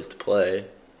hardest place to play.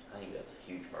 I think that's a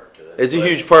huge part to it. It's a But,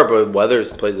 huge part, but weather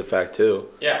plays a fact too.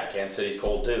 Yeah, Kansas City's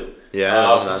cold too. Yeah,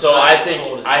 I'm not- So I Not as think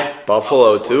cold as I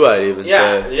Buffalo too. I'd even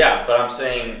say. yeah, but I'm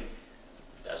saying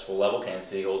decibel level, Kansas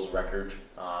City holds the record.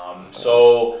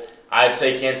 So I'd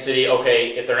say Kansas City. Okay,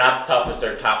 if they're not the toughest,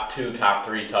 they're top 2, top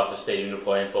 3 toughest stadium to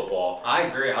play in football. I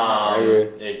agree.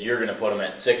 You're gonna put them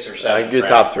at 6 or 7. I agree,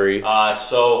 top 3.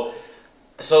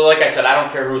 So like I said, I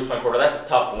don't care who's playing quarter. That's a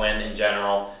tough win in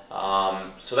general.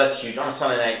 So that's huge on a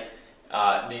Sunday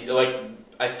night. Like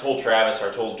I told Travis or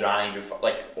I told Johnny before,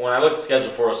 like when I look at the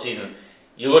schedule for a season,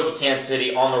 you look at Kansas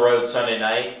City on the road Sunday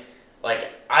night.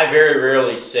 Like I very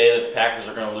rarely say that the Packers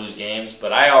are going to lose games,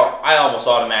 but I almost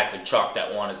automatically chalk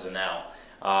that one as an L.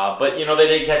 But they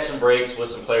did catch some breaks with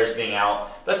some players being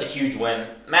out. That's a huge win.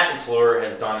 Matt LaFleur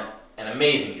has done an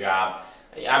amazing job.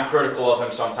 I'm critical of him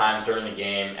sometimes during the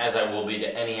game, as I will be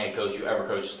to any head coach who ever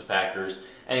coaches the Packers,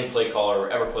 any play caller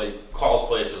who ever calls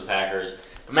plays for the Packers.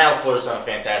 Matt LaFleur's done a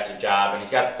fantastic job, and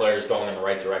he's got the players going in the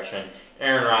right direction.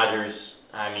 Aaron Rodgers,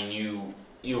 I mean,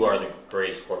 you are the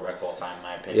greatest quarterback of all time, in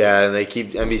my opinion. Yeah, and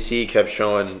NBC kept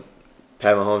showing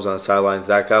Pat Mahomes on the sidelines.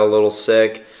 That got a little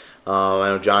sick. I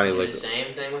know Johnny Do the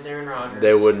same thing with Aaron Rodgers.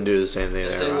 They wouldn't do the same thing.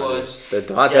 Yes, with Aaron they would. Rodgers.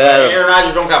 Devontae Yeah, Adams. Aaron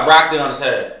Rodgers don't got broccoli on his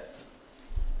head.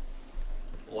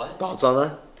 What? Thoughts on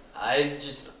that? I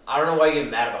don't know why you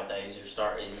get mad about that. He's your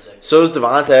star. He's like, So is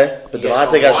Devontae, but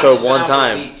Devontae got showed one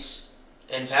time.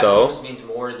 And Pat So? Mahomes means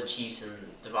more to the Chiefs and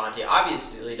Devontae.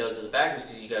 Obviously, he does to the Packers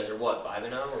because you guys are what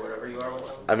 5-0 or whatever you are with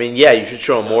them. I mean, yeah, you should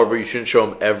show him more, but you shouldn't show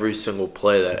him every single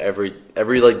play. That every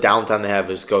like downtime they have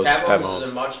goes to Pat Pat Mahomes is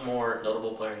a Mahomes. much more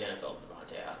notable player in the NFL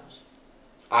than Devontae Adams.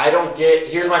 I don't get.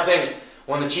 Here's my thing: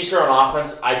 when the Chiefs are on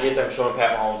offense, I get them showing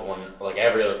Pat Mahomes like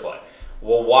every other play.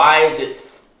 Well, why is it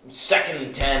 2nd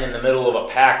and 10 in the middle of a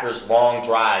Packers long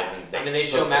drive? And I mean, they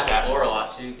show Matt LaFleur a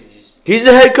lot too because He's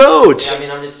the head coach. Yeah, I mean,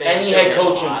 I'm just saying. any show head him a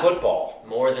coach in lot football.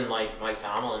 more than like Mike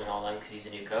Tomlin and all them because he's a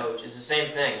new coach. It's the same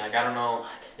thing. Like I don't know.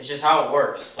 It's just how it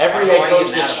works. Like, Every I don't know head why you coach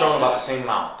get mad gets shown about the that. same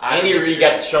amount. I Andy disagree. Reid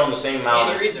got shown the same amount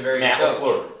Andy as Reid's a very Matt good coach.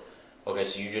 LaFleur. Okay,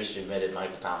 so you just admitted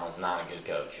Michael Tomlin's not a good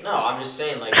coach. No, I'm just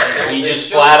saying like He they just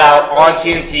show flat that out on coach.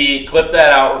 TNT, clip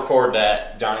that out, record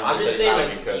that. Johnny I'm just just said he's saying, not a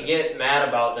good like, coach. you get mad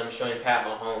about them showing Pat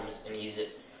Mahomes, and he's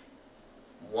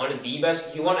one of the best.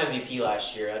 He won MVP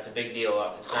last year. That's a big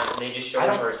deal. It's not. They just show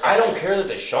him for a second. I don't care that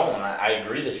they show him. I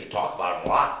agree they should talk about him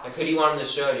a lot. Like, who do you want him to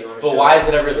show? Do you want to But show why him? is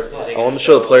it every other Are play? they I gonna want to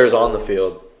show the players like, on the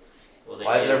field. Well, they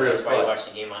Why is it do. every other That's why you play? watch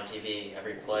the game on TV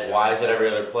every play. Why is it every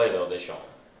other play though they show him?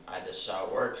 That's how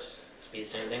it works. It'd be the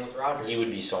same thing with Rodgers. He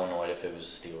would be so annoyed if it was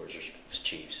Steelers or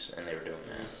Chiefs and they were doing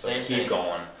that. Same But keep thing.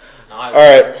 going. No, All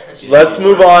right, It's just let's how it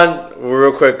move works. on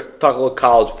real quick. Talk a little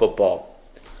college football.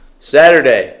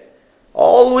 Saturday,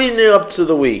 all leading up to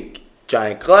the week,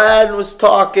 Johnny Gladden was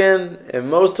talking, and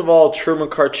most of all, Truman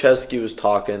Karcheski was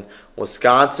talking.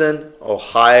 Wisconsin,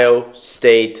 Ohio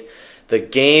State, the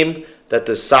game that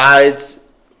decides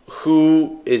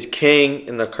who is king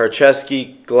in the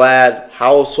Karcheski-Glad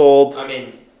household. I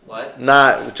mean, what?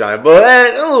 Not Johnny, but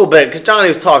a little bit, because Johnny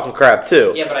was talking crap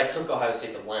too. Yeah, but I took Ohio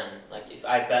State to win. Like, if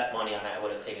I bet money on it, I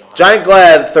would have taken Ohio Johnny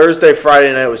Glad Thursday,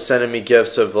 Friday night was sending me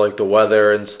gifts of like the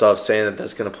weather and stuff, saying that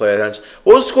that's going to play attention.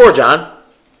 What was the score, John?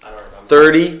 I don't remember.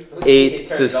 38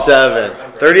 to 7.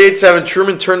 38-7.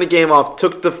 Truman turned the game off,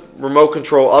 took the remote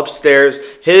control upstairs,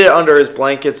 hid it under his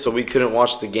blanket so we couldn't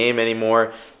watch the game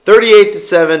anymore. 38 to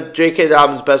 7. J.K.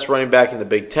 Dobbins, best running back in the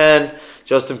Big Ten.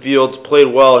 Justin Fields played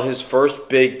well in his first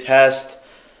big test.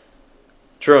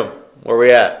 Truman, where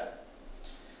we at?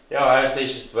 Yeah, Ohio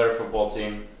State's just a better football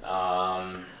team.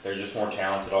 They're just more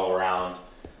talented all around.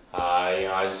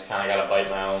 I just kind of got to bite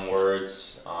my own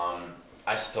words.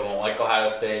 I still don't like Ohio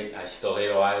State. I still hate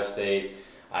Ohio State.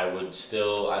 I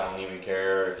don't even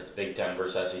care if it's Big Ten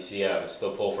versus SEC. I would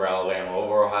still pull for Alabama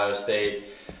over Ohio State.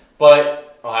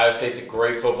 But Ohio State's a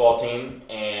great football team,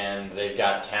 and they've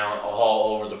got talent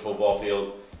all over the football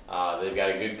field. They've got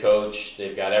a good coach.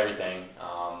 They've got everything.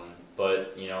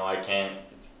 But, I can't.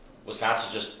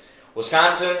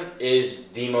 Wisconsin is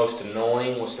the most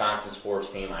annoying Wisconsin sports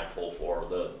team I pull for,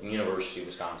 the University of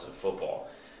Wisconsin football.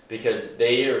 Because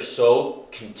they are so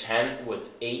content with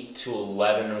 8 to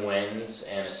 11 wins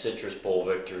and a Citrus Bowl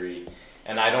victory,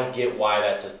 and I don't get why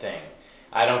that's a thing.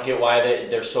 I don't get why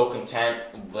they're so content.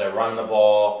 They're running the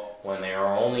ball when they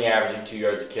are only averaging 2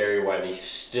 yards to carry, why they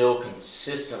still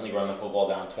consistently run the football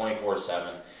down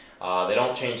 24-7. They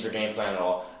don't change their game plan at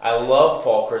all. I love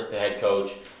Paul Chryst, the head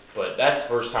coach, but that's the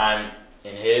first time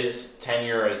in his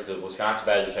tenure as the Wisconsin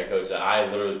Badgers head coach that I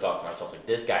literally thought to myself, like,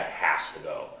 this guy has to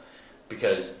go.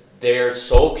 Because they're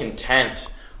so content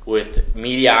with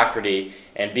mediocrity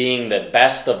and being the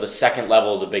best of the second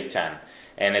level of the Big Ten.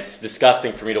 And it's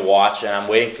disgusting for me to watch, and I'm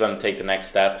waiting for them to take the next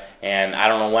step. And I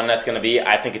don't know when that's going to be.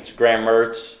 I think it's Graham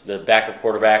Mertz, the backup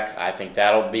quarterback. I think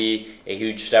that'll be a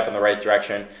huge step in the right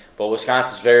direction. But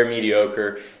Wisconsin's very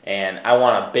mediocre, and I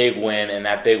want a big win, and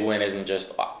that big win isn't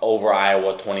just over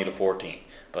Iowa 20-14.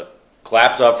 But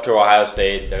claps up to Ohio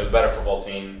State. They're the better football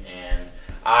team, and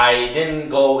I didn't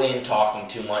go in talking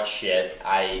too much shit.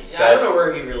 I don't know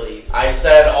where he really. I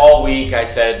said all week. I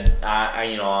said,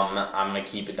 I'm gonna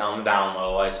keep it down the down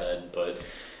low. I said, but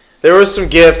There were some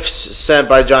gifts sent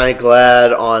by Johnny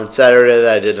Glad on Saturday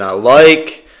that I did not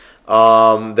like.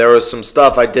 There was some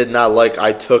stuff I did not like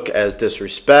I took as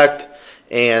disrespect.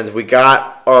 And we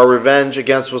got our revenge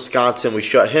against Wisconsin. We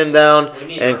shut him down.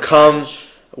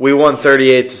 We won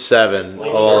 38-7.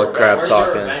 All the crap Where's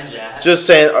talking. your revenge at? Just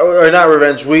saying, or not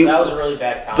revenge. That was a really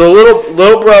bad comment. The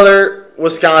little brother,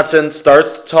 Wisconsin,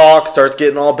 starts to talk, starts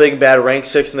getting all big and bad, ranked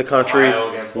 6th in the country. Ohio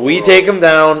against the We world, take him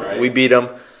down. right? We beat him.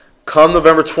 Come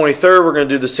November 23rd, we're going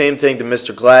to do the same thing to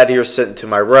Mr. Glad here sitting to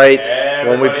my right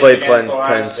when we play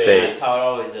Penn State. That's how it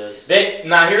always is.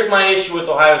 Now, here's my issue with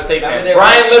Ohio State fans. Remember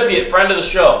Brian Lippiett, friend of the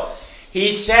show,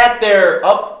 he sat there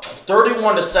up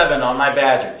 31-7 on my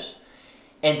Badgers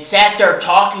and sat there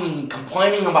talking and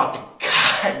complaining about the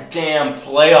goddamn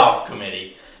playoff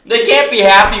committee. They can't be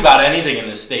happy about anything in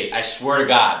this state, I swear to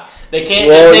God. They can't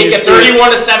just take a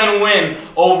 31-7 win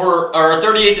over, or a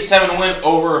 38-7 win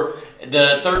over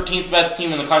the 13th best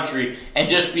team in the country and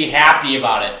just be happy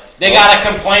about it. They gotta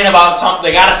complain about something.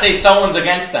 They gotta say someone's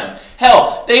against them.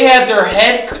 Hell, they had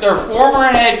their former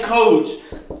head coach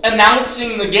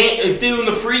announcing the game, doing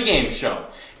the pregame show.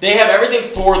 They have everything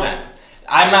for them.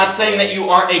 I'm not saying that you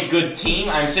aren't a good team.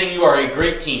 I'm saying you are a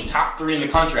great team, top 3 in the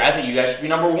country. I think you guys should be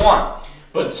number 1.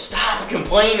 But stop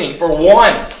complaining for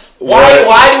once. Why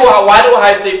do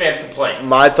Ohio State fans complain?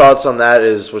 My thoughts on that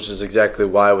is, which is exactly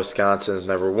why Wisconsin is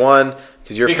number 1.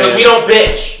 Because we don't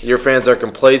bitch. Your fans are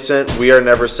complacent. We are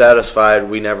never satisfied.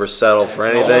 We never settle for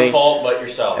anything. It's no one's fault but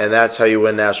yourself. And that's how you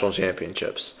win national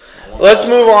championships. Let's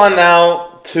move on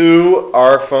now to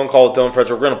our phone call with Dylan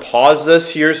Frederick. We're going to pause this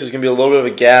here, so there's going to be a little bit of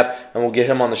a gap, and we'll get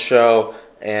him on the show,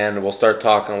 and we'll start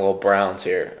talking a little Browns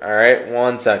here. All right,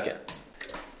 1 second.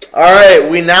 All right,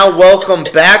 we now welcome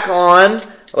back on,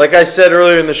 like I said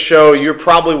earlier in the show, you're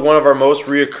probably one of our most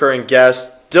reoccurring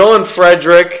guests, Dylan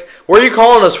Frederick. Where are you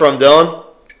calling us from, Dylan? I'm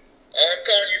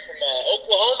calling you from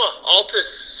Oklahoma, Altus,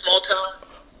 small town.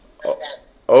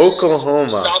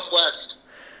 Oklahoma. Southwest.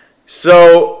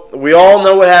 So, we all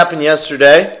know what happened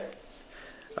yesterday.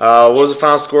 What was the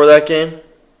final score of that game?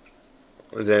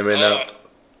 Does anybody know?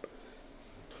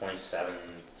 27-7 or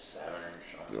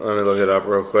something. Let me look it up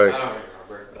real quick. I don't remember.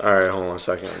 All right, hold on a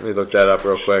second. Let me look that up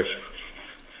real quick.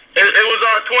 It was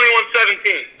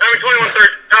 21-17. I mean 21-13.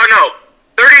 No.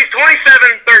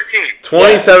 27-13.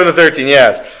 27-13,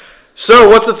 yes. So,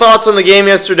 what's the thoughts on the game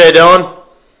yesterday, Dylan?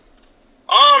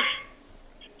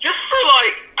 Just for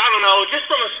I don't know, just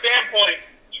from a standpoint,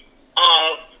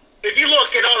 if you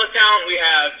look at all the talent we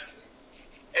have,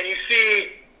 and you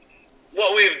see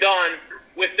what we've done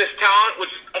with this talent, which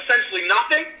is essentially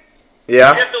nothing.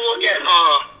 Yeah. You have to look at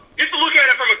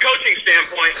it from a coaching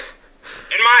standpoint.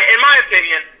 In my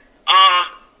opinion,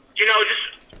 just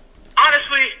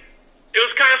honestly, it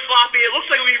was kind of sloppy. It looks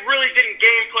like we really didn't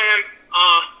game plan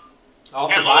all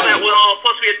that well.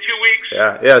 Plus, we had 2 weeks.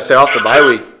 Yeah. Say off the bye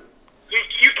week.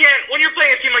 You can't, when you're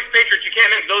playing a team like the Patriots, you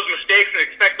can't make those mistakes and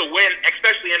expect to win,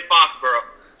 especially in Foxborough.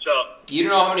 So you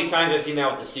don't know how many times I've seen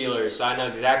that with the Steelers, so I know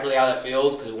exactly how that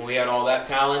feels because when we had all that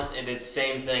talent, and it's the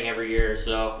same thing every year,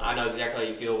 so I know exactly how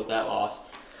you feel with that loss.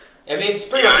 I mean, it's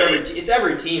pretty much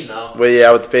every team, though. Well,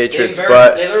 yeah, with the Patriots, they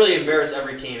literally embarrass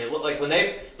every team. It looked like when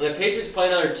the Patriots play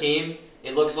another team,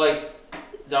 it looks like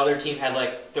the other team had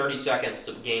 30 seconds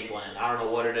to game plan. I don't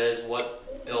know what it is,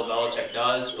 what Bill Belichick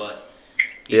does, but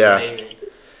he's amazing.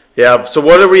 Yeah. So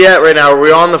what are we at right now? Are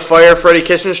we on the fire Freddie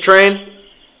Kitchens train?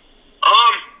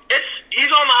 He's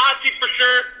on the hot seat for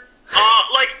sure.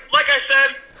 Like I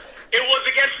said, it was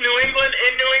against New England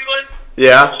in New England.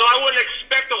 Yeah. So I wouldn't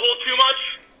expect to hold too much.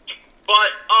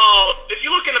 But if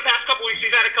you look in the past couple weeks,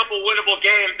 he's had a couple winnable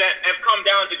games that have come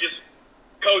down to just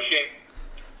coaching.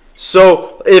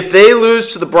 So if they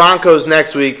lose to the Broncos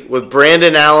next week with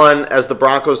Brandon Allen as the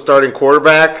Broncos starting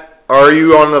quarterback, are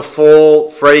you on the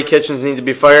full Freddie Kitchens needs to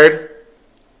be fired?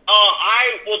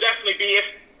 I will definitely be if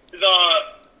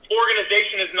the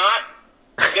organization is not.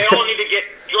 They all need to get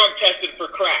drug tested for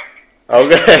crack.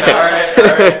 Okay. All right.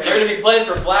 They're going to be playing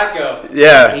for Flacco.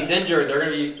 Yeah. He's injured. They're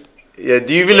going to be. Yeah.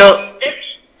 Do you even know? It's.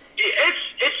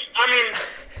 I mean,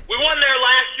 we won there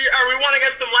last year, or we won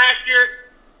against them last year.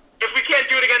 If we can't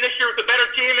do it again this year with a better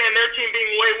team and their team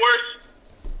being way worse,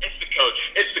 it's the coach.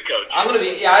 It's the coach. I'm going to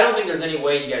be. Yeah, I don't think there's any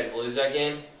way you guys lose that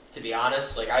game. To be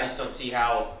honest, I just don't see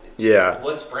how. Yeah.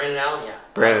 What's Brandon Allen? Yeah.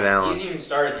 Brandon Allen. He hasn't even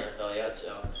started in the NFL yet,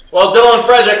 so. Well, Dylan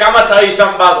Frederick, I'm going to tell you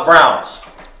something about the Browns.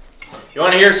 You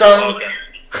want to hear something? Okay.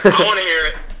 I want to hear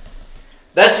it.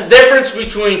 That's the difference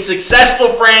between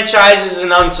successful franchises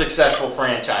and unsuccessful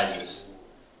franchises.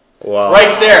 Wow.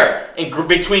 Right there,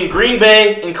 between Green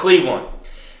Bay and Cleveland.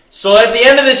 So at the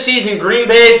end of the season, Green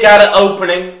Bay's got an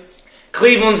opening.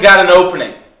 Cleveland's got an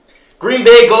opening. Green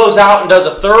Bay goes out and does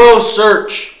a thorough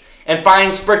search and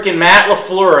finds frickin' Matt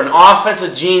LaFleur, an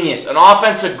offensive genius, an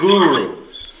offensive guru.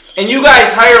 And you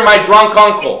guys hire my drunk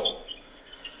uncle.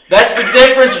 That's the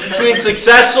difference between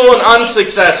successful and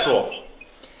unsuccessful.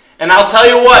 And I'll tell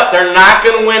you what, they're not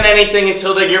going to win anything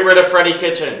until they get rid of Freddie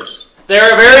Kitchens.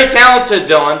 They're very talented,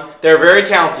 Dylan. They're very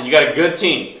talented. You got a good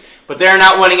team. But they're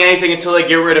not winning anything until they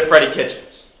get rid of Freddie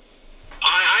Kitchens.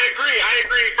 I agree.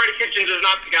 Freddie Kitchens is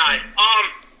not the guy.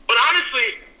 But honestly,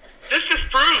 this just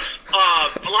proves,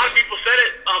 a lot of people said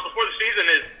it before the season,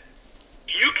 is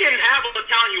you can have all the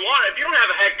talent you want. If you don't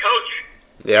have a head coach,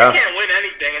 Yeah, you can't win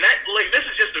anything. And this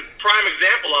is just a prime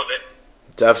example of it.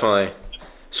 definitely.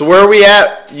 So where are we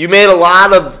at? You made a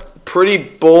lot of pretty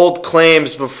bold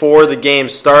claims before the game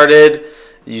started.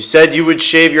 You said you would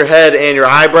shave your head and your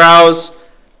eyebrows.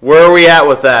 Where are we at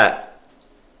with that?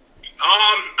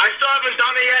 I still haven't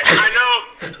done it yet. I know.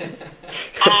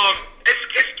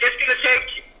 It's gonna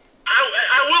take.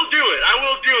 I will do it. I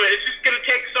will do it. It's just gonna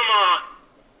take some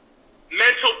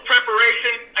mental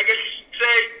preparation, I guess you should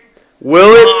say.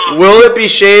 Will it be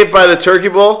shaved by the Turkey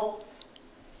Bowl?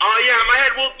 Yeah,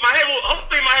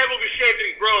 hopefully my head will be shaved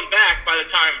and grown back by the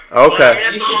time.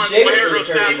 Okay. You should shave it for the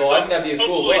Turkey Bowl. I think that'd be a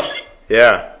cool look.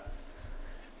 Yeah.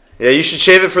 Yeah, you should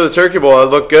shave it for the Turkey Bowl. It'd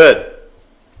look good.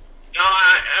 No,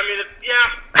 I mean, yeah,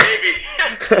 maybe.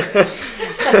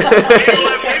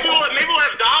 maybe we'll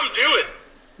have Dom do it.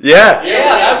 Yeah.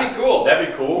 Yeah, that'd be cool. That'd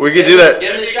be cool. We could do that.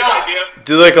 Give it a That'd be a shot. good idea.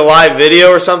 Do like a live video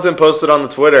or something, post it on the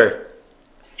Twitter.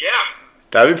 Yeah.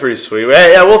 That'd be pretty sweet.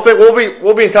 Hey, yeah,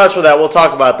 we'll be in touch with that. We'll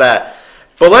talk about that.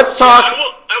 But let's talk.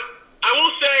 I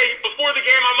will say before the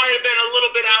game I might have been a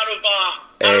little bit out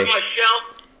of my shell.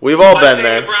 We've all But I been think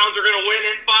there. The Browns are going to win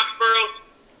in Foxborough.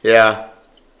 Yeah.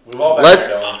 We've all been Let's-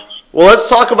 there, Dylan. Well, let's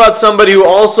talk about somebody who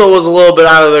also was a little bit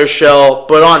out of their shell,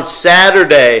 but on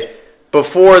Saturday,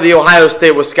 before the Ohio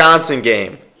State-Wisconsin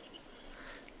game,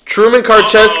 Truman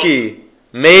Karcheski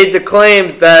made the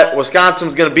claims that Wisconsin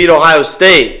was going to beat Ohio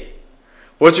State.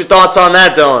 What's your thoughts on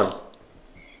that, Dylan? Well,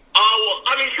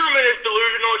 I mean, Truman is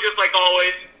delusional, just like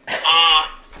always.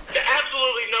 There's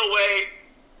absolutely no way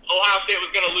Ohio State was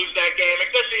going to lose that game,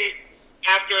 especially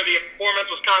after the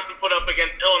performance Wisconsin put up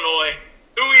against Illinois.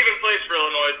 Who even plays for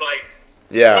Illinois? Like,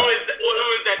 Yeah, who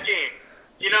is that team?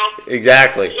 You know?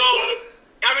 exactly. So,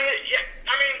 I mean,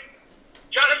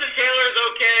 Jonathan Taylor is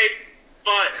okay,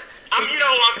 but I'm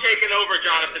taking over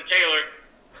Jonathan Taylor.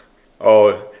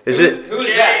 Oh, is it Who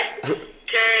is that?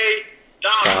 K.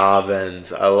 Dobbs.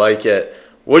 Dobbins? I like it.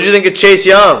 What do you think of Chase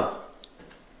Young?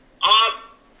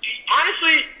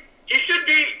 Honestly, he should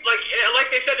be like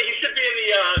they said that he should be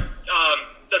in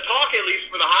the talk at least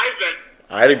for the Heisman.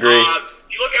 I'd agree.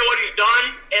 You look at what he's done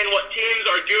and what teams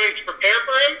are doing to prepare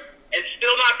for him, and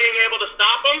still not being able to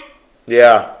stop him.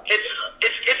 Yeah,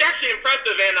 It's actually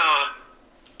impressive, and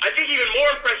I think even more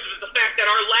impressive is the fact that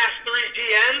our last 3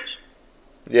 DNs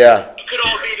yeah, could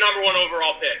all be #1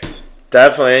 overall picks.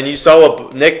 definitely. And you saw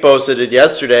what Nick Bosa did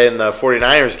yesterday in the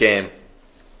 49ers game.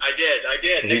 I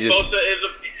did. He Nick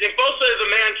Bosa is a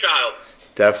man-child.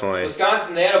 Definitely.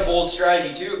 Wisconsin, they had a bold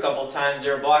strategy too. A couple of times they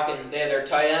were blocking. They had their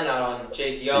tight end out on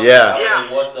Chase Young. Yeah. I don't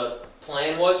know what the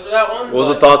plan was for that one. What was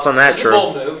the but thoughts on that, It's a True?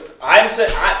 bold move. I just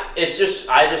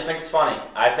think it's funny.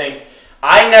 I think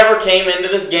I never came into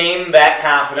this game that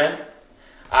confident.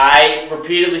 I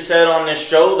repeatedly said on this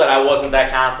show that I wasn't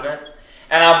that confident.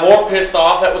 And I'm more pissed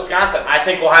off at Wisconsin. I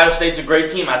think Ohio State's a great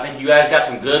team. I think you guys got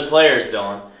some good players,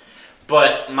 Dylan.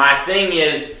 But my thing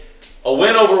is, a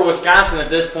win over Wisconsin at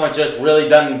this point just really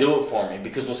doesn't do it for me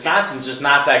because Wisconsin's just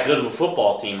not that good of a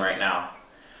football team right now.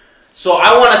 So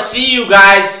I want to see you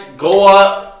guys go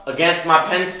up against my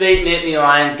Penn State Nittany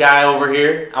Lions guy over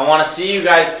here. I want to see you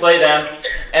guys play them.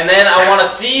 And then I want to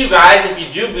see you guys, if you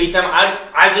do beat them,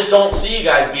 I just don't see you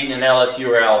guys beating an LSU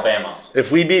or Alabama.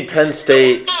 If we beat Penn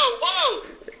State, Whoa!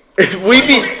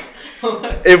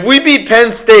 if we beat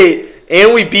Penn State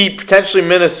and we beat potentially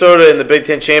Minnesota in the Big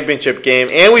Ten championship game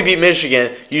and we beat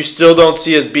Michigan, you still don't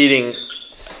see us beating.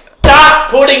 Stop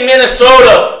putting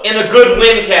Minnesota in a good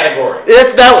win category.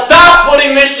 Stop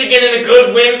putting Michigan in a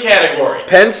good win category.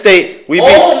 Penn State. We beat.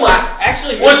 Oh my!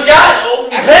 Actually,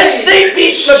 Penn State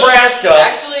beats Nebraska.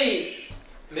 Actually,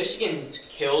 Michigan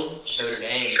killed Notre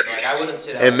Dame. So I wouldn't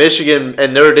say that. And Michigan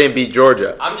and Notre Dame beat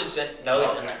Georgia. I'm just saying. No,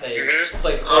 they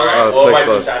played All close. right, Oh, well, it play might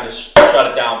close. be time to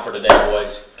shut it down for today,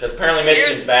 boys. Because apparently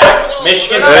Michigan's back.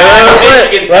 Michigan's Hey,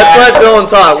 back. Michigan's let's back. let Dylan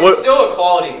talk. It's still a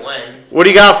quality win. What do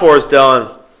you got for us,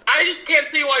 Dylan? I just can't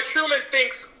see why Truman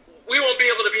thinks we won't be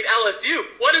able to beat LSU.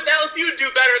 What does LSU do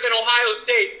better than Ohio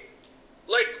State?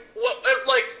 Like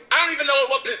I don't even know at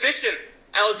what position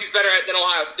LSU's better at than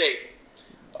Ohio State.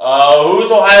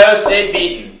 Who's Ohio State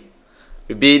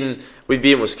beaten? We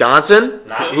beaten Wisconsin.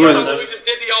 Not Who is? We just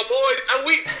did the all boys, and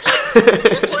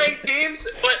we're playing teams,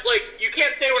 but you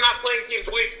can't say we're not playing teams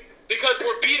weak because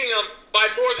we're beating them by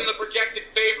more than the projected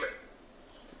favorite.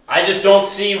 I just don't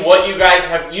see what you guys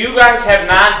have. You guys have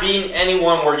not beaten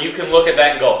anyone where you can look at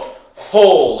that and go,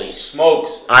 holy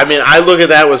smokes. I mean, I look at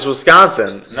that was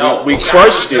Wisconsin. No, we Wisconsin's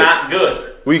crushed you. not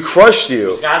good. We crushed you.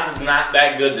 Wisconsin's not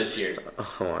that good this year.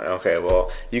 Oh, okay,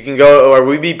 well, you can go, or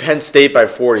we beat Penn State by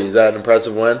 40. Is that an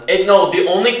impressive win? No, the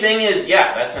only thing is,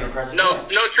 yeah, that's an impressive No,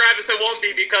 win. Travis, it won't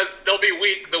be because they'll be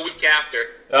weak the week after.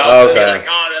 Okay. They'll be like,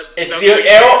 that's It's that's the weak.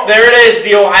 there it is,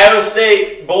 the Ohio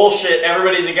State bullshit.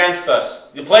 Everybody's against us.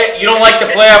 You don't like the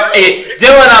playoff. Hey,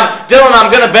 Dylan,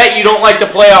 I'm gonna bet you don't like the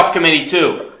playoff committee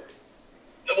too.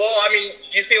 Well, I mean,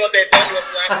 you see what they've done to us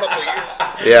the last couple of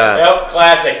years. Yeah. Yep,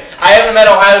 classic. I haven't met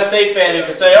an Ohio State fan who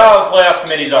could say, "Oh, the playoff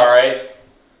committee's all right."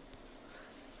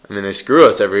 I mean, they screw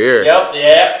us every year. Yep,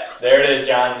 yeah, there it is,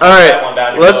 John. All That one down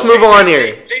right, your let's book. move on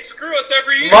here. They screw us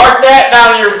every year. Mark that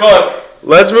down in your book.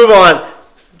 Let's move on.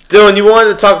 Dylan, you wanted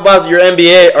to talk about our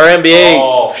NBA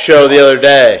Oh. show the other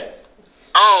day.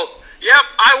 Oh, yep,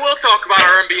 I will talk about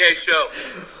our NBA show.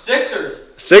 Sixers.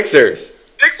 Sixers.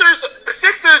 The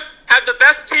Sixers have the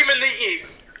best team in the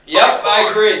East. Yep, I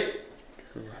agree.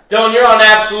 Dylan, you're on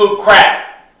absolute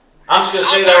crap. I'm just gonna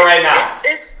say that right now.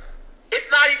 It's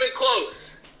not even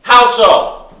close. How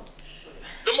so?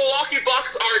 The Milwaukee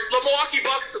Bucks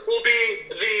will be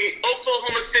the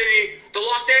Oklahoma City, the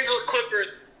Los Angeles Clippers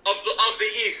of the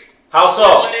East. How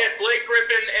so? When they had Blake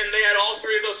Griffin and they had all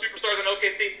three of those superstars in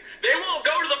OKC, they won't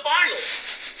go to the finals.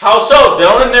 How so,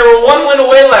 Dylan? They were one win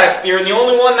away last year, and the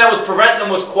only one that was preventing them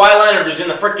was Kawhi Leonard, who's in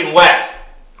the freaking West.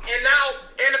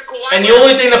 And if Kawhi And the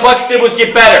only thing the Bucks did was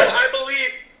get better. I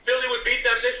believe Philly would beat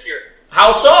them this year.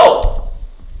 How so?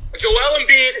 Joel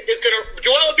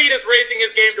Embiid is raising his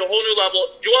game to a whole new level.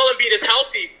 Joel Embiid is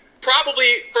healthy,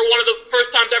 probably for one of the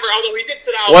first times ever, although he did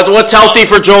sit out. What's healthy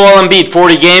for Joel Embiid?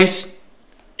 40 games?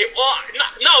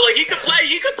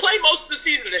 He could play most of the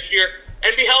season this year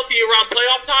and be healthy around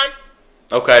playoff time.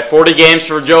 Okay, 40 games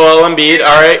for Joel Embiid.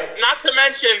 All right. Not to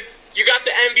mention, you got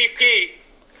the MVP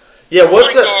Yeah,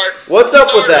 what's Point guard.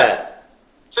 up with that?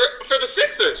 for the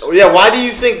Sixers. Yeah, why do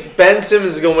you think Ben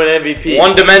Simmons is going to win MVP?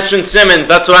 One dimension Simmons.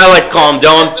 That's what I like to call him,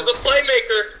 Dylan. This is a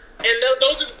playmaker, and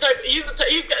those are the type. He's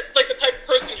like the type of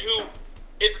person who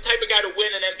is the type of guy to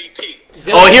win an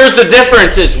MVP. Oh, here's the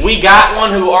difference: is we got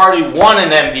one who already won an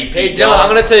MVP. Hey, Dylan, I'm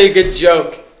going to tell you a good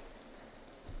joke.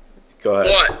 Go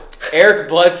ahead. What? Eric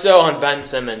Bledsoe on Ben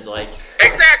Simmons, like.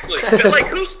 Exactly. Like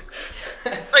who's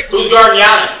guarding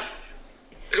Giannis?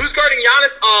 Who's guarding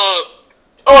Giannis?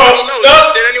 I don't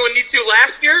know. Did anyone need to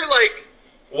last year? Like,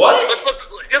 What?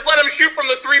 just let him shoot from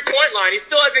the 3-point line. He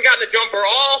still hasn't gotten a jumper.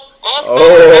 Oh.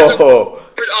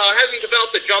 Hasn't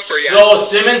developed a jumper yet. So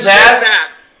Simmons has.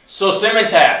 That. So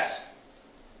Simmons has.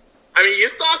 I mean, you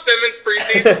saw Simmons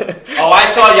preseason. Oh, I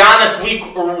saw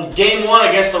Giannis game 1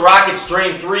 against the Rockets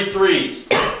drain 3 threes.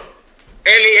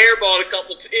 And he airballed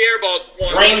one.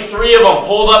 Drained 3 of them,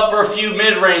 pulled up for a few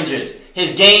mid-ranges.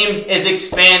 His game is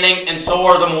expanding, and so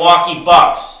are the Milwaukee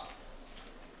Bucks.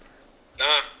 Nah,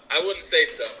 I wouldn't say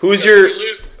so. Who's Because your-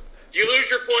 You lose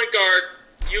your point guard.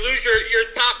 You lose your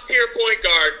top tier point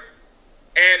guard.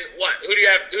 And what? Who do you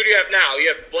have now? You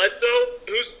have Bledsoe.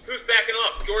 Who's backing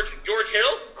up? George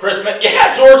Hill?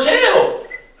 Yeah, George Hill.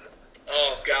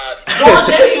 Oh God. George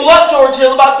Hill, you loved George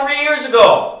Hill about 3 years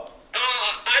ago.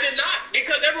 I did not,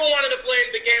 because everyone wanted to blame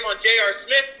the game on J.R.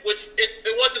 Smith, which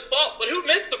it was his fault. But who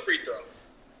missed the free throw?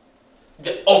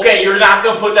 Okay, you're not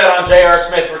going to put that on J.R.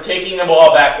 Smith for taking the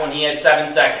ball back when he had 7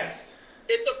 seconds.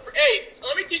 Hey,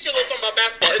 let me teach you a little something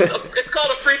about basketball. It's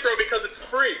called a free throw because it's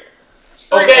free.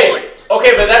 Free Okay, points.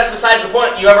 but that's besides the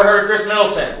point. You ever heard of Chris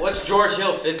Middleton? What's George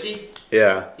Hill, 50?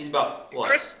 Yeah. He's about, what?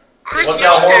 Chris What's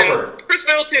Al Middleton- Horford? Chris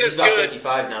Middleton He's is about good.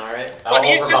 55 now, right? Al But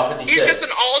Horford about he's 56. just an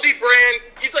Aldi brand.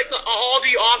 He's like the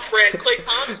Aldi off-brand Klay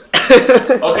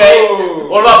Thompson. Okay, Oh.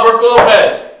 what about Brooke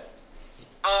Lopez?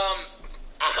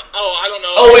 I don't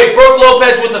know. Oh wait, Brooke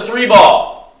Lopez with a 3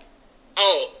 ball.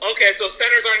 Oh, okay. So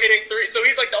centers aren't hitting threes. So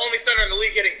he's like the only center in the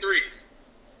league hitting threes.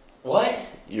 What?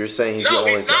 You're saying he's the No,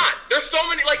 only he's not. There's so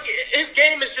many. Like his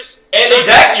game is just. And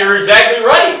you're exactly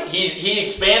right. He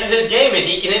expanded his game and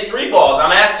he can hit 3 balls.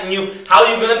 I'm asking you, how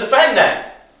are you going to defend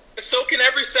that? So can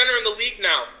every center in the league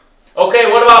now. Okay,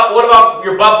 what about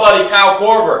your butt buddy Kyle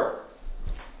Korver?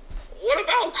 What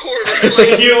about Korver?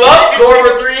 Like, You loved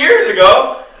Korver 3 years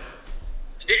ago.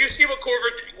 Did you see what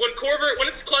when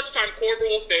it's clutch time, Korver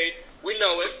will fade. We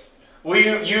know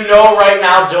it. You know right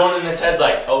now, Dylan in his head's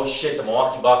like, oh shit, the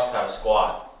Milwaukee Bucks got a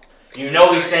squad. You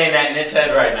know he's saying that in his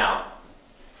head right now.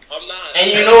 I'm not.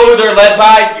 And you know who they're led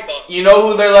by? You know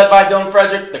who they're led by, Dylan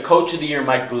Frederick? The coach of the year,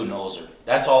 Mike Budenholzer.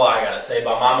 That's all I gotta say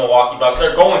about my Milwaukee Bucks.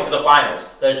 They're going to the finals.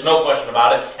 There's no question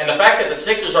about it. And the fact that the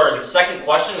Sixers are in second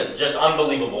question is just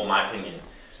unbelievable, in my opinion.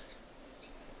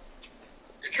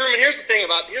 Truman, here's the thing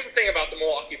about the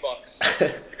Milwaukee Bucks.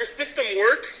 Your system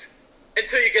works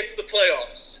until you get to the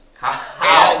playoffs.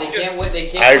 How? They can't win. They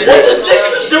can't I win. agree. What the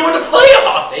Sixers do in the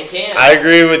playoffs? They can't. I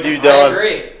agree with you, I Dylan.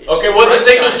 agree. Okay, what the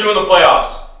Sixers do in the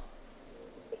playoffs?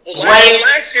 Well, Blank.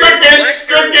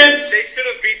 Crickets.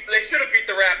 They should have beat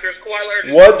the Raptors. Kawhi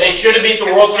Leonard. What? They should have beat the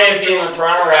world champion, the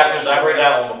Toronto Raptors. I've heard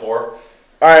that one before.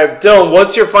 All right, Dylan.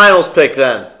 What's your finals pick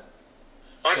then?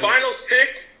 My finals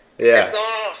pick. Yeah. Is,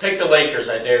 Pick the Lakers,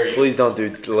 I dare you. Please don't do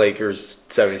the Lakers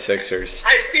 76ers.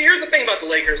 Here's the thing about the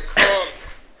Lakers.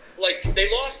 Like they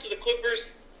lost to the Clippers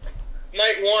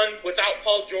night one without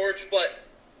Paul George, but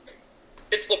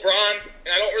it's LeBron,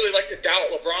 and I don't really like to doubt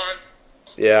LeBron.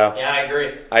 Yeah, Yeah, I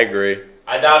agree. I agree.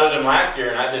 I doubted him last year,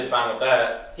 and I did fine with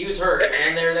that. He was hurt,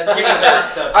 and that team was hurt.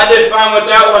 So I did fine with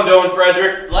that one, Dylan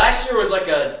Frederick. last year was like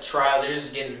a trial. They're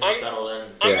just getting him settled in.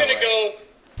 I'm Yeah. gonna go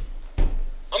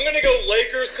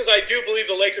Lakers because I do believe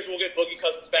the Lakers will get Boogie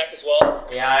Cousins back as well.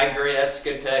 Yeah, I agree. That's a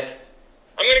good pick.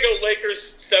 I'm gonna go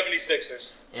Lakers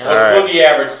 76ers. Yeah. What's All right. Boogie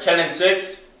average? 10 and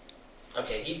 6.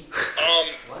 Okay. He.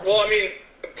 Well, I mean,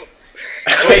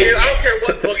 I don't care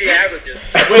what Boogie averages.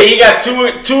 Wait, he got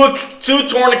two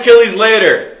torn Achilles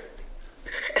later.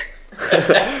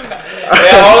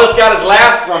 Yeah, all it's got is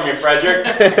laughs from you, Frederick.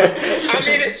 I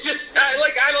mean, it's just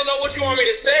I don't know what you want me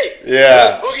to say.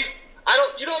 Yeah. Boogie,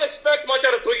 you don't expect much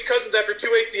out of Boogie Cousins after 2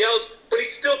 ACLs, but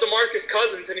he's still DeMarcus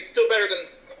Cousins, and he's still better than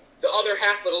the other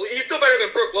half of the league. He's still better than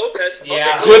Brook Lopez.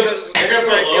 Yeah. Boogie Cousins They're gonna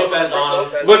put was Lopez Brook on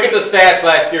him. Lopez. Look at the stats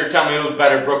last year. Tell me who's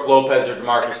better, Brook Lopez or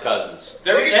DeMarcus Cousins.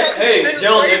 Hey,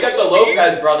 Dylan, they got the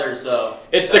Lopez brothers though.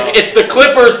 It's So- the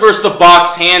Clippers versus the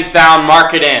Bucks, hands down.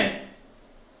 Mark it in.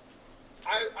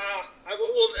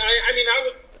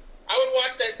 I would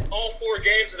watch that all 4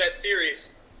 games of that series.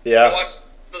 Yeah. Watch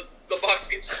the Bucks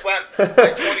get swept by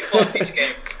 20 plus each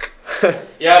game.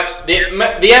 Yeah,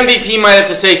 the MVP might have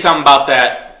to say something about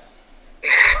that.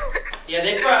 Yeah,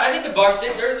 I think the Bucks.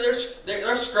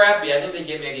 They're scrappy. I think they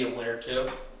get maybe a win or two.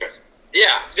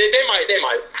 Yeah, they might.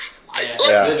 Yeah. Look,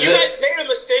 Yeah. you guys made a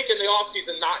mistake in the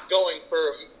offseason not going for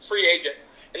a free agent,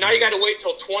 and now you got to wait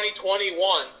till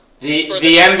 2021. The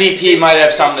MVP might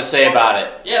have something to say about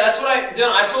it. Yeah, that's what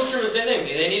I told Truman the same thing.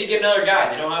 They need to get another guy.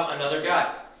 They don't have another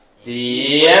guy.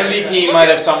 The MVP might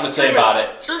have something to say about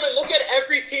it. Truman, look at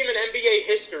every team in NBA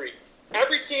history.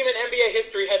 Every team in NBA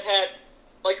history has had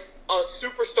like a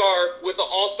superstar with an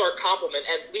all-star compliment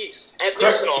at least an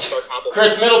all-star compliment.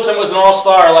 Chris Middleton was an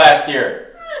all-star last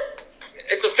year.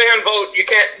 It's a fan vote. You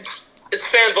can't. It's a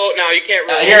fan vote now. You can't.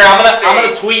 Really Here, I'm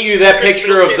gonna tweet you that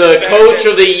picture of the coach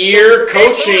of the year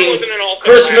coaching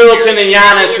Chris Middleton and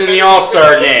Giannis in the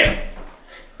All-Star game.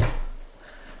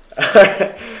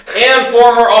 And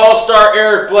former All-Star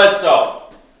Eric Bledsoe.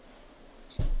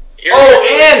 You're Oh,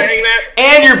 saying that?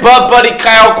 and your buddy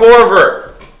Kyle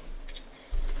Korver.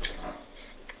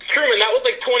 Truman, that was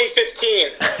like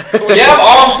 2015. Yeah,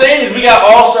 all I'm saying is we got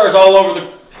All-Stars all over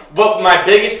the. But my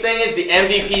biggest thing is the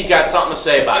MVP's got something to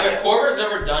say about Like, it. Korver's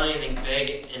never done anything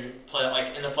big in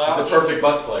the playoffs. He's a perfect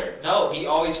Bucks player. No, he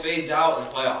always fades out in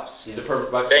playoffs. He's a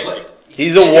perfect Bucks Thank player. you.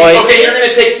 He's a white. Okay, you're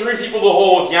gonna take 3 people to the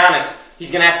hole with Giannis.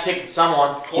 He's gonna have to kick it to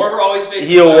someone. Korver always fades.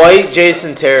 He a white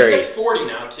Jason He's Terry. like 40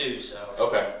 now too. So.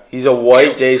 Okay. He's a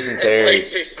white Jason Terry.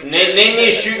 Name me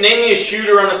a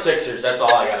shooter on the Sixers. That's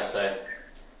all I gotta say.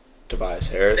 Tobias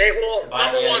Harris.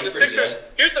 Number yeah, one, he's the pretty Sixers. good.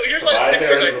 Here's why the Tobias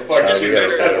Harris Sixers is a fucking are shooter.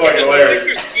 better. That's fucking hilarious. The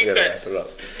Sixers You gotta defense. wrap it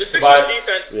up. The Sixers But-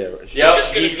 defense. Yeah.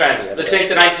 Yep, defense. This ain't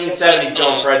the 1970s,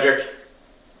 Dylan Frederick.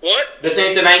 What? This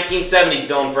ain't the 1970s,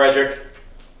 Dylan Frederick.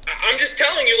 I'm just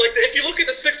telling you, like, if you look at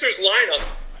the Sixers lineup,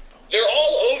 they're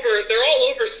all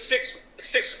over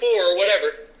 6'4" or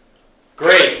whatever.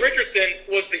 Great. Josh Richardson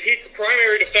was the Heat's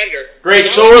primary defender. Great.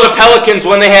 So were the Pelicans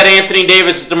when they had Anthony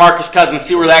Davis, DeMarcus Cousins.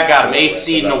 See where that got him. Ace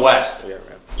seed in the West. We gotta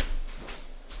wrap it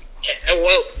up.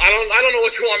 Well, I don't know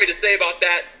what you want me to say about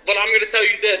that, but I'm going to tell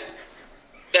you this: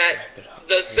 that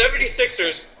the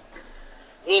 76ers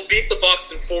will beat the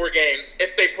Bucks in 4 games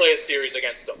if they play a series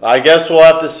against them. I guess we'll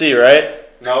have to see, right?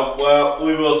 No, well,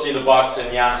 we will see the Bucks and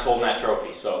Giannis holding that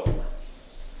trophy. So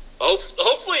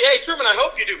Hopefully, hey Truman, I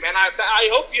hope you do, man. I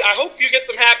hope you get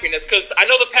some happiness because I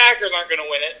know the Packers aren't going to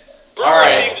win it. All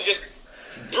right.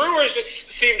 Brewers just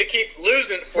seem to keep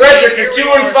losing. Frederick, you're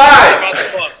 2-5. About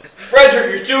the Bucks.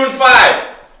 Frederick, you're 2-5.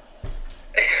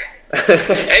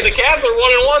 Hey, the Cavs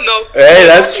are 1-1 though. Hey,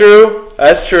 that's true.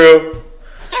 That's true.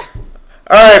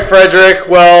 All right, Frederick.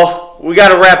 Well, we got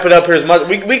to wrap it up here. As much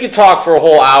we could talk for a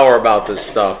whole hour about this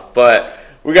stuff, but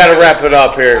we got to wrap it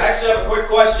up I here. actually have a quick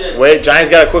question. Wait, Johnny's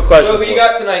got a quick question. So who you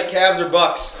got tonight, Cavs or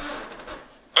Bucks?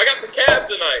 I got the Cavs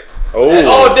tonight.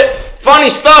 Oh, Funny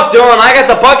stuff, Dylan. I got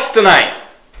the Bucks tonight.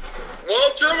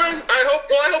 Well, Truman, I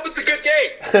hope it's a good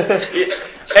game.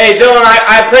 Hey, Dylan,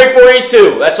 I pray for you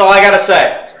too. That's all I gotta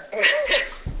say.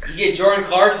 get Jordan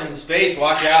Clarkson in space,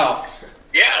 watch out.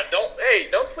 Yeah,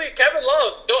 don't sleep. Kevin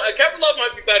Love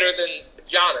might be better than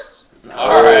Giannis.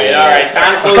 All right.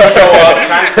 Time to close the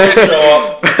show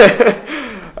up.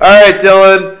 All right,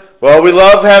 Dylan. Well, we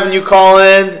love having you call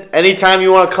in. Anytime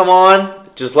you want to come on,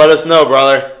 just let us know,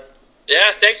 brother.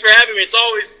 Yeah, thanks for having me. It's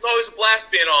always a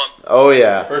blast being on. Oh,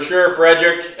 yeah. For sure,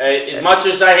 Frederick. As much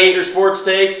as I hate your sports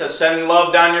takes, I send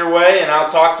love down your way, and I'll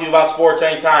talk to you about sports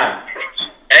anytime.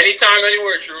 Anytime,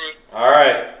 anywhere, Truman. All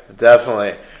right.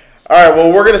 Definitely. All right,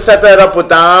 well, we're going to set that up with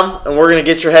Dom, and we're going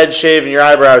to get your head shaved and your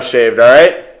eyebrows shaved, all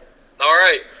right? All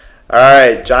right. All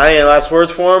right, Johnny, any last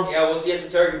words for him? Yeah, we'll see you at the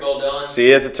Turkey Bowl, Dylan. See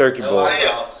you at the Turkey No Bowl.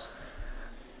 eyebrows.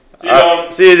 See you,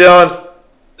 Dylan. See you, Dylan.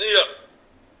 See ya.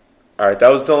 All right, that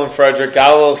was Dylan Frederick.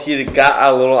 Got a little heated, got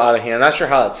a little out of hand. Not sure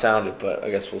how that sounded, but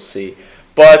I guess we'll see.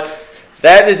 But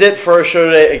that is it for our show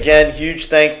today. Again, huge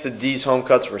thanks to D's Home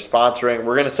Cuts for sponsoring.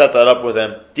 We're going to set that up with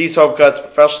him. D's Home Cuts,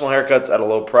 professional haircuts at a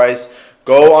low price.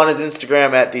 Go on his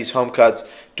Instagram at D's Home Cuts.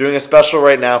 Doing a special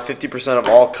right now, 50% of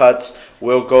all cuts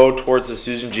will go towards the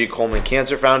Susan G. Komen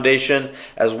Cancer Foundation,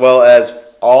 as well as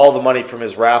all the money from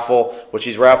his raffle, which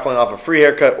he's raffling off a free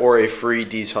haircut or a free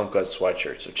D's Home Cuts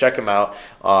sweatshirt. So check him out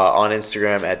on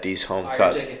Instagram at D's Home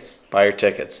Cuts. Buy your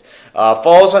tickets.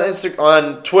 Follow us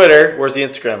on Twitter. Where's the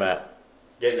Instagram at?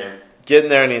 Getting there. Getting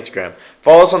there on Instagram.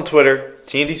 Follow us on Twitter,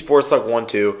 TNT Sports Talk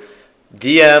 12.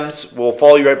 DMs, we'll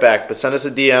follow you right back, but send us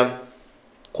a DM.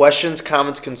 Questions,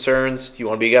 comments, concerns. You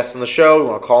want to be a guest on the show, you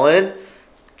want to call in,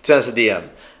 send us a DM.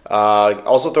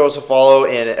 Also throw us a follow,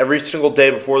 and every single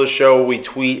day before the show, we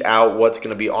tweet out what's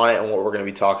going to be on it and what we're going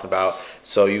to be talking about,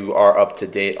 so you are up to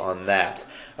date on that.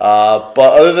 But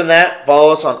other than that,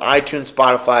 follow us on iTunes,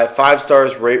 Spotify, 5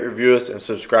 stars, rate, review us, and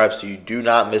subscribe so you do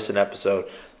not miss an episode.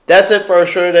 That's it for our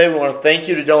show today. We want to thank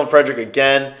you to Dylan Frederick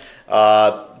again.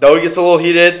 Though he gets a little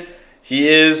heated, he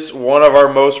is one of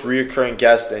our most reoccurring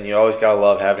guests, and you always got to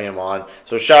love having him on.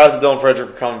 So shout out to Dylan Frederick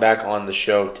for coming back on the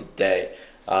show today.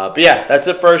 But yeah, that's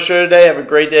it for our show today. Have a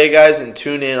great day, guys, and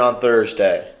tune in on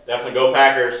Thursday. Definitely go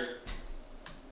Packers.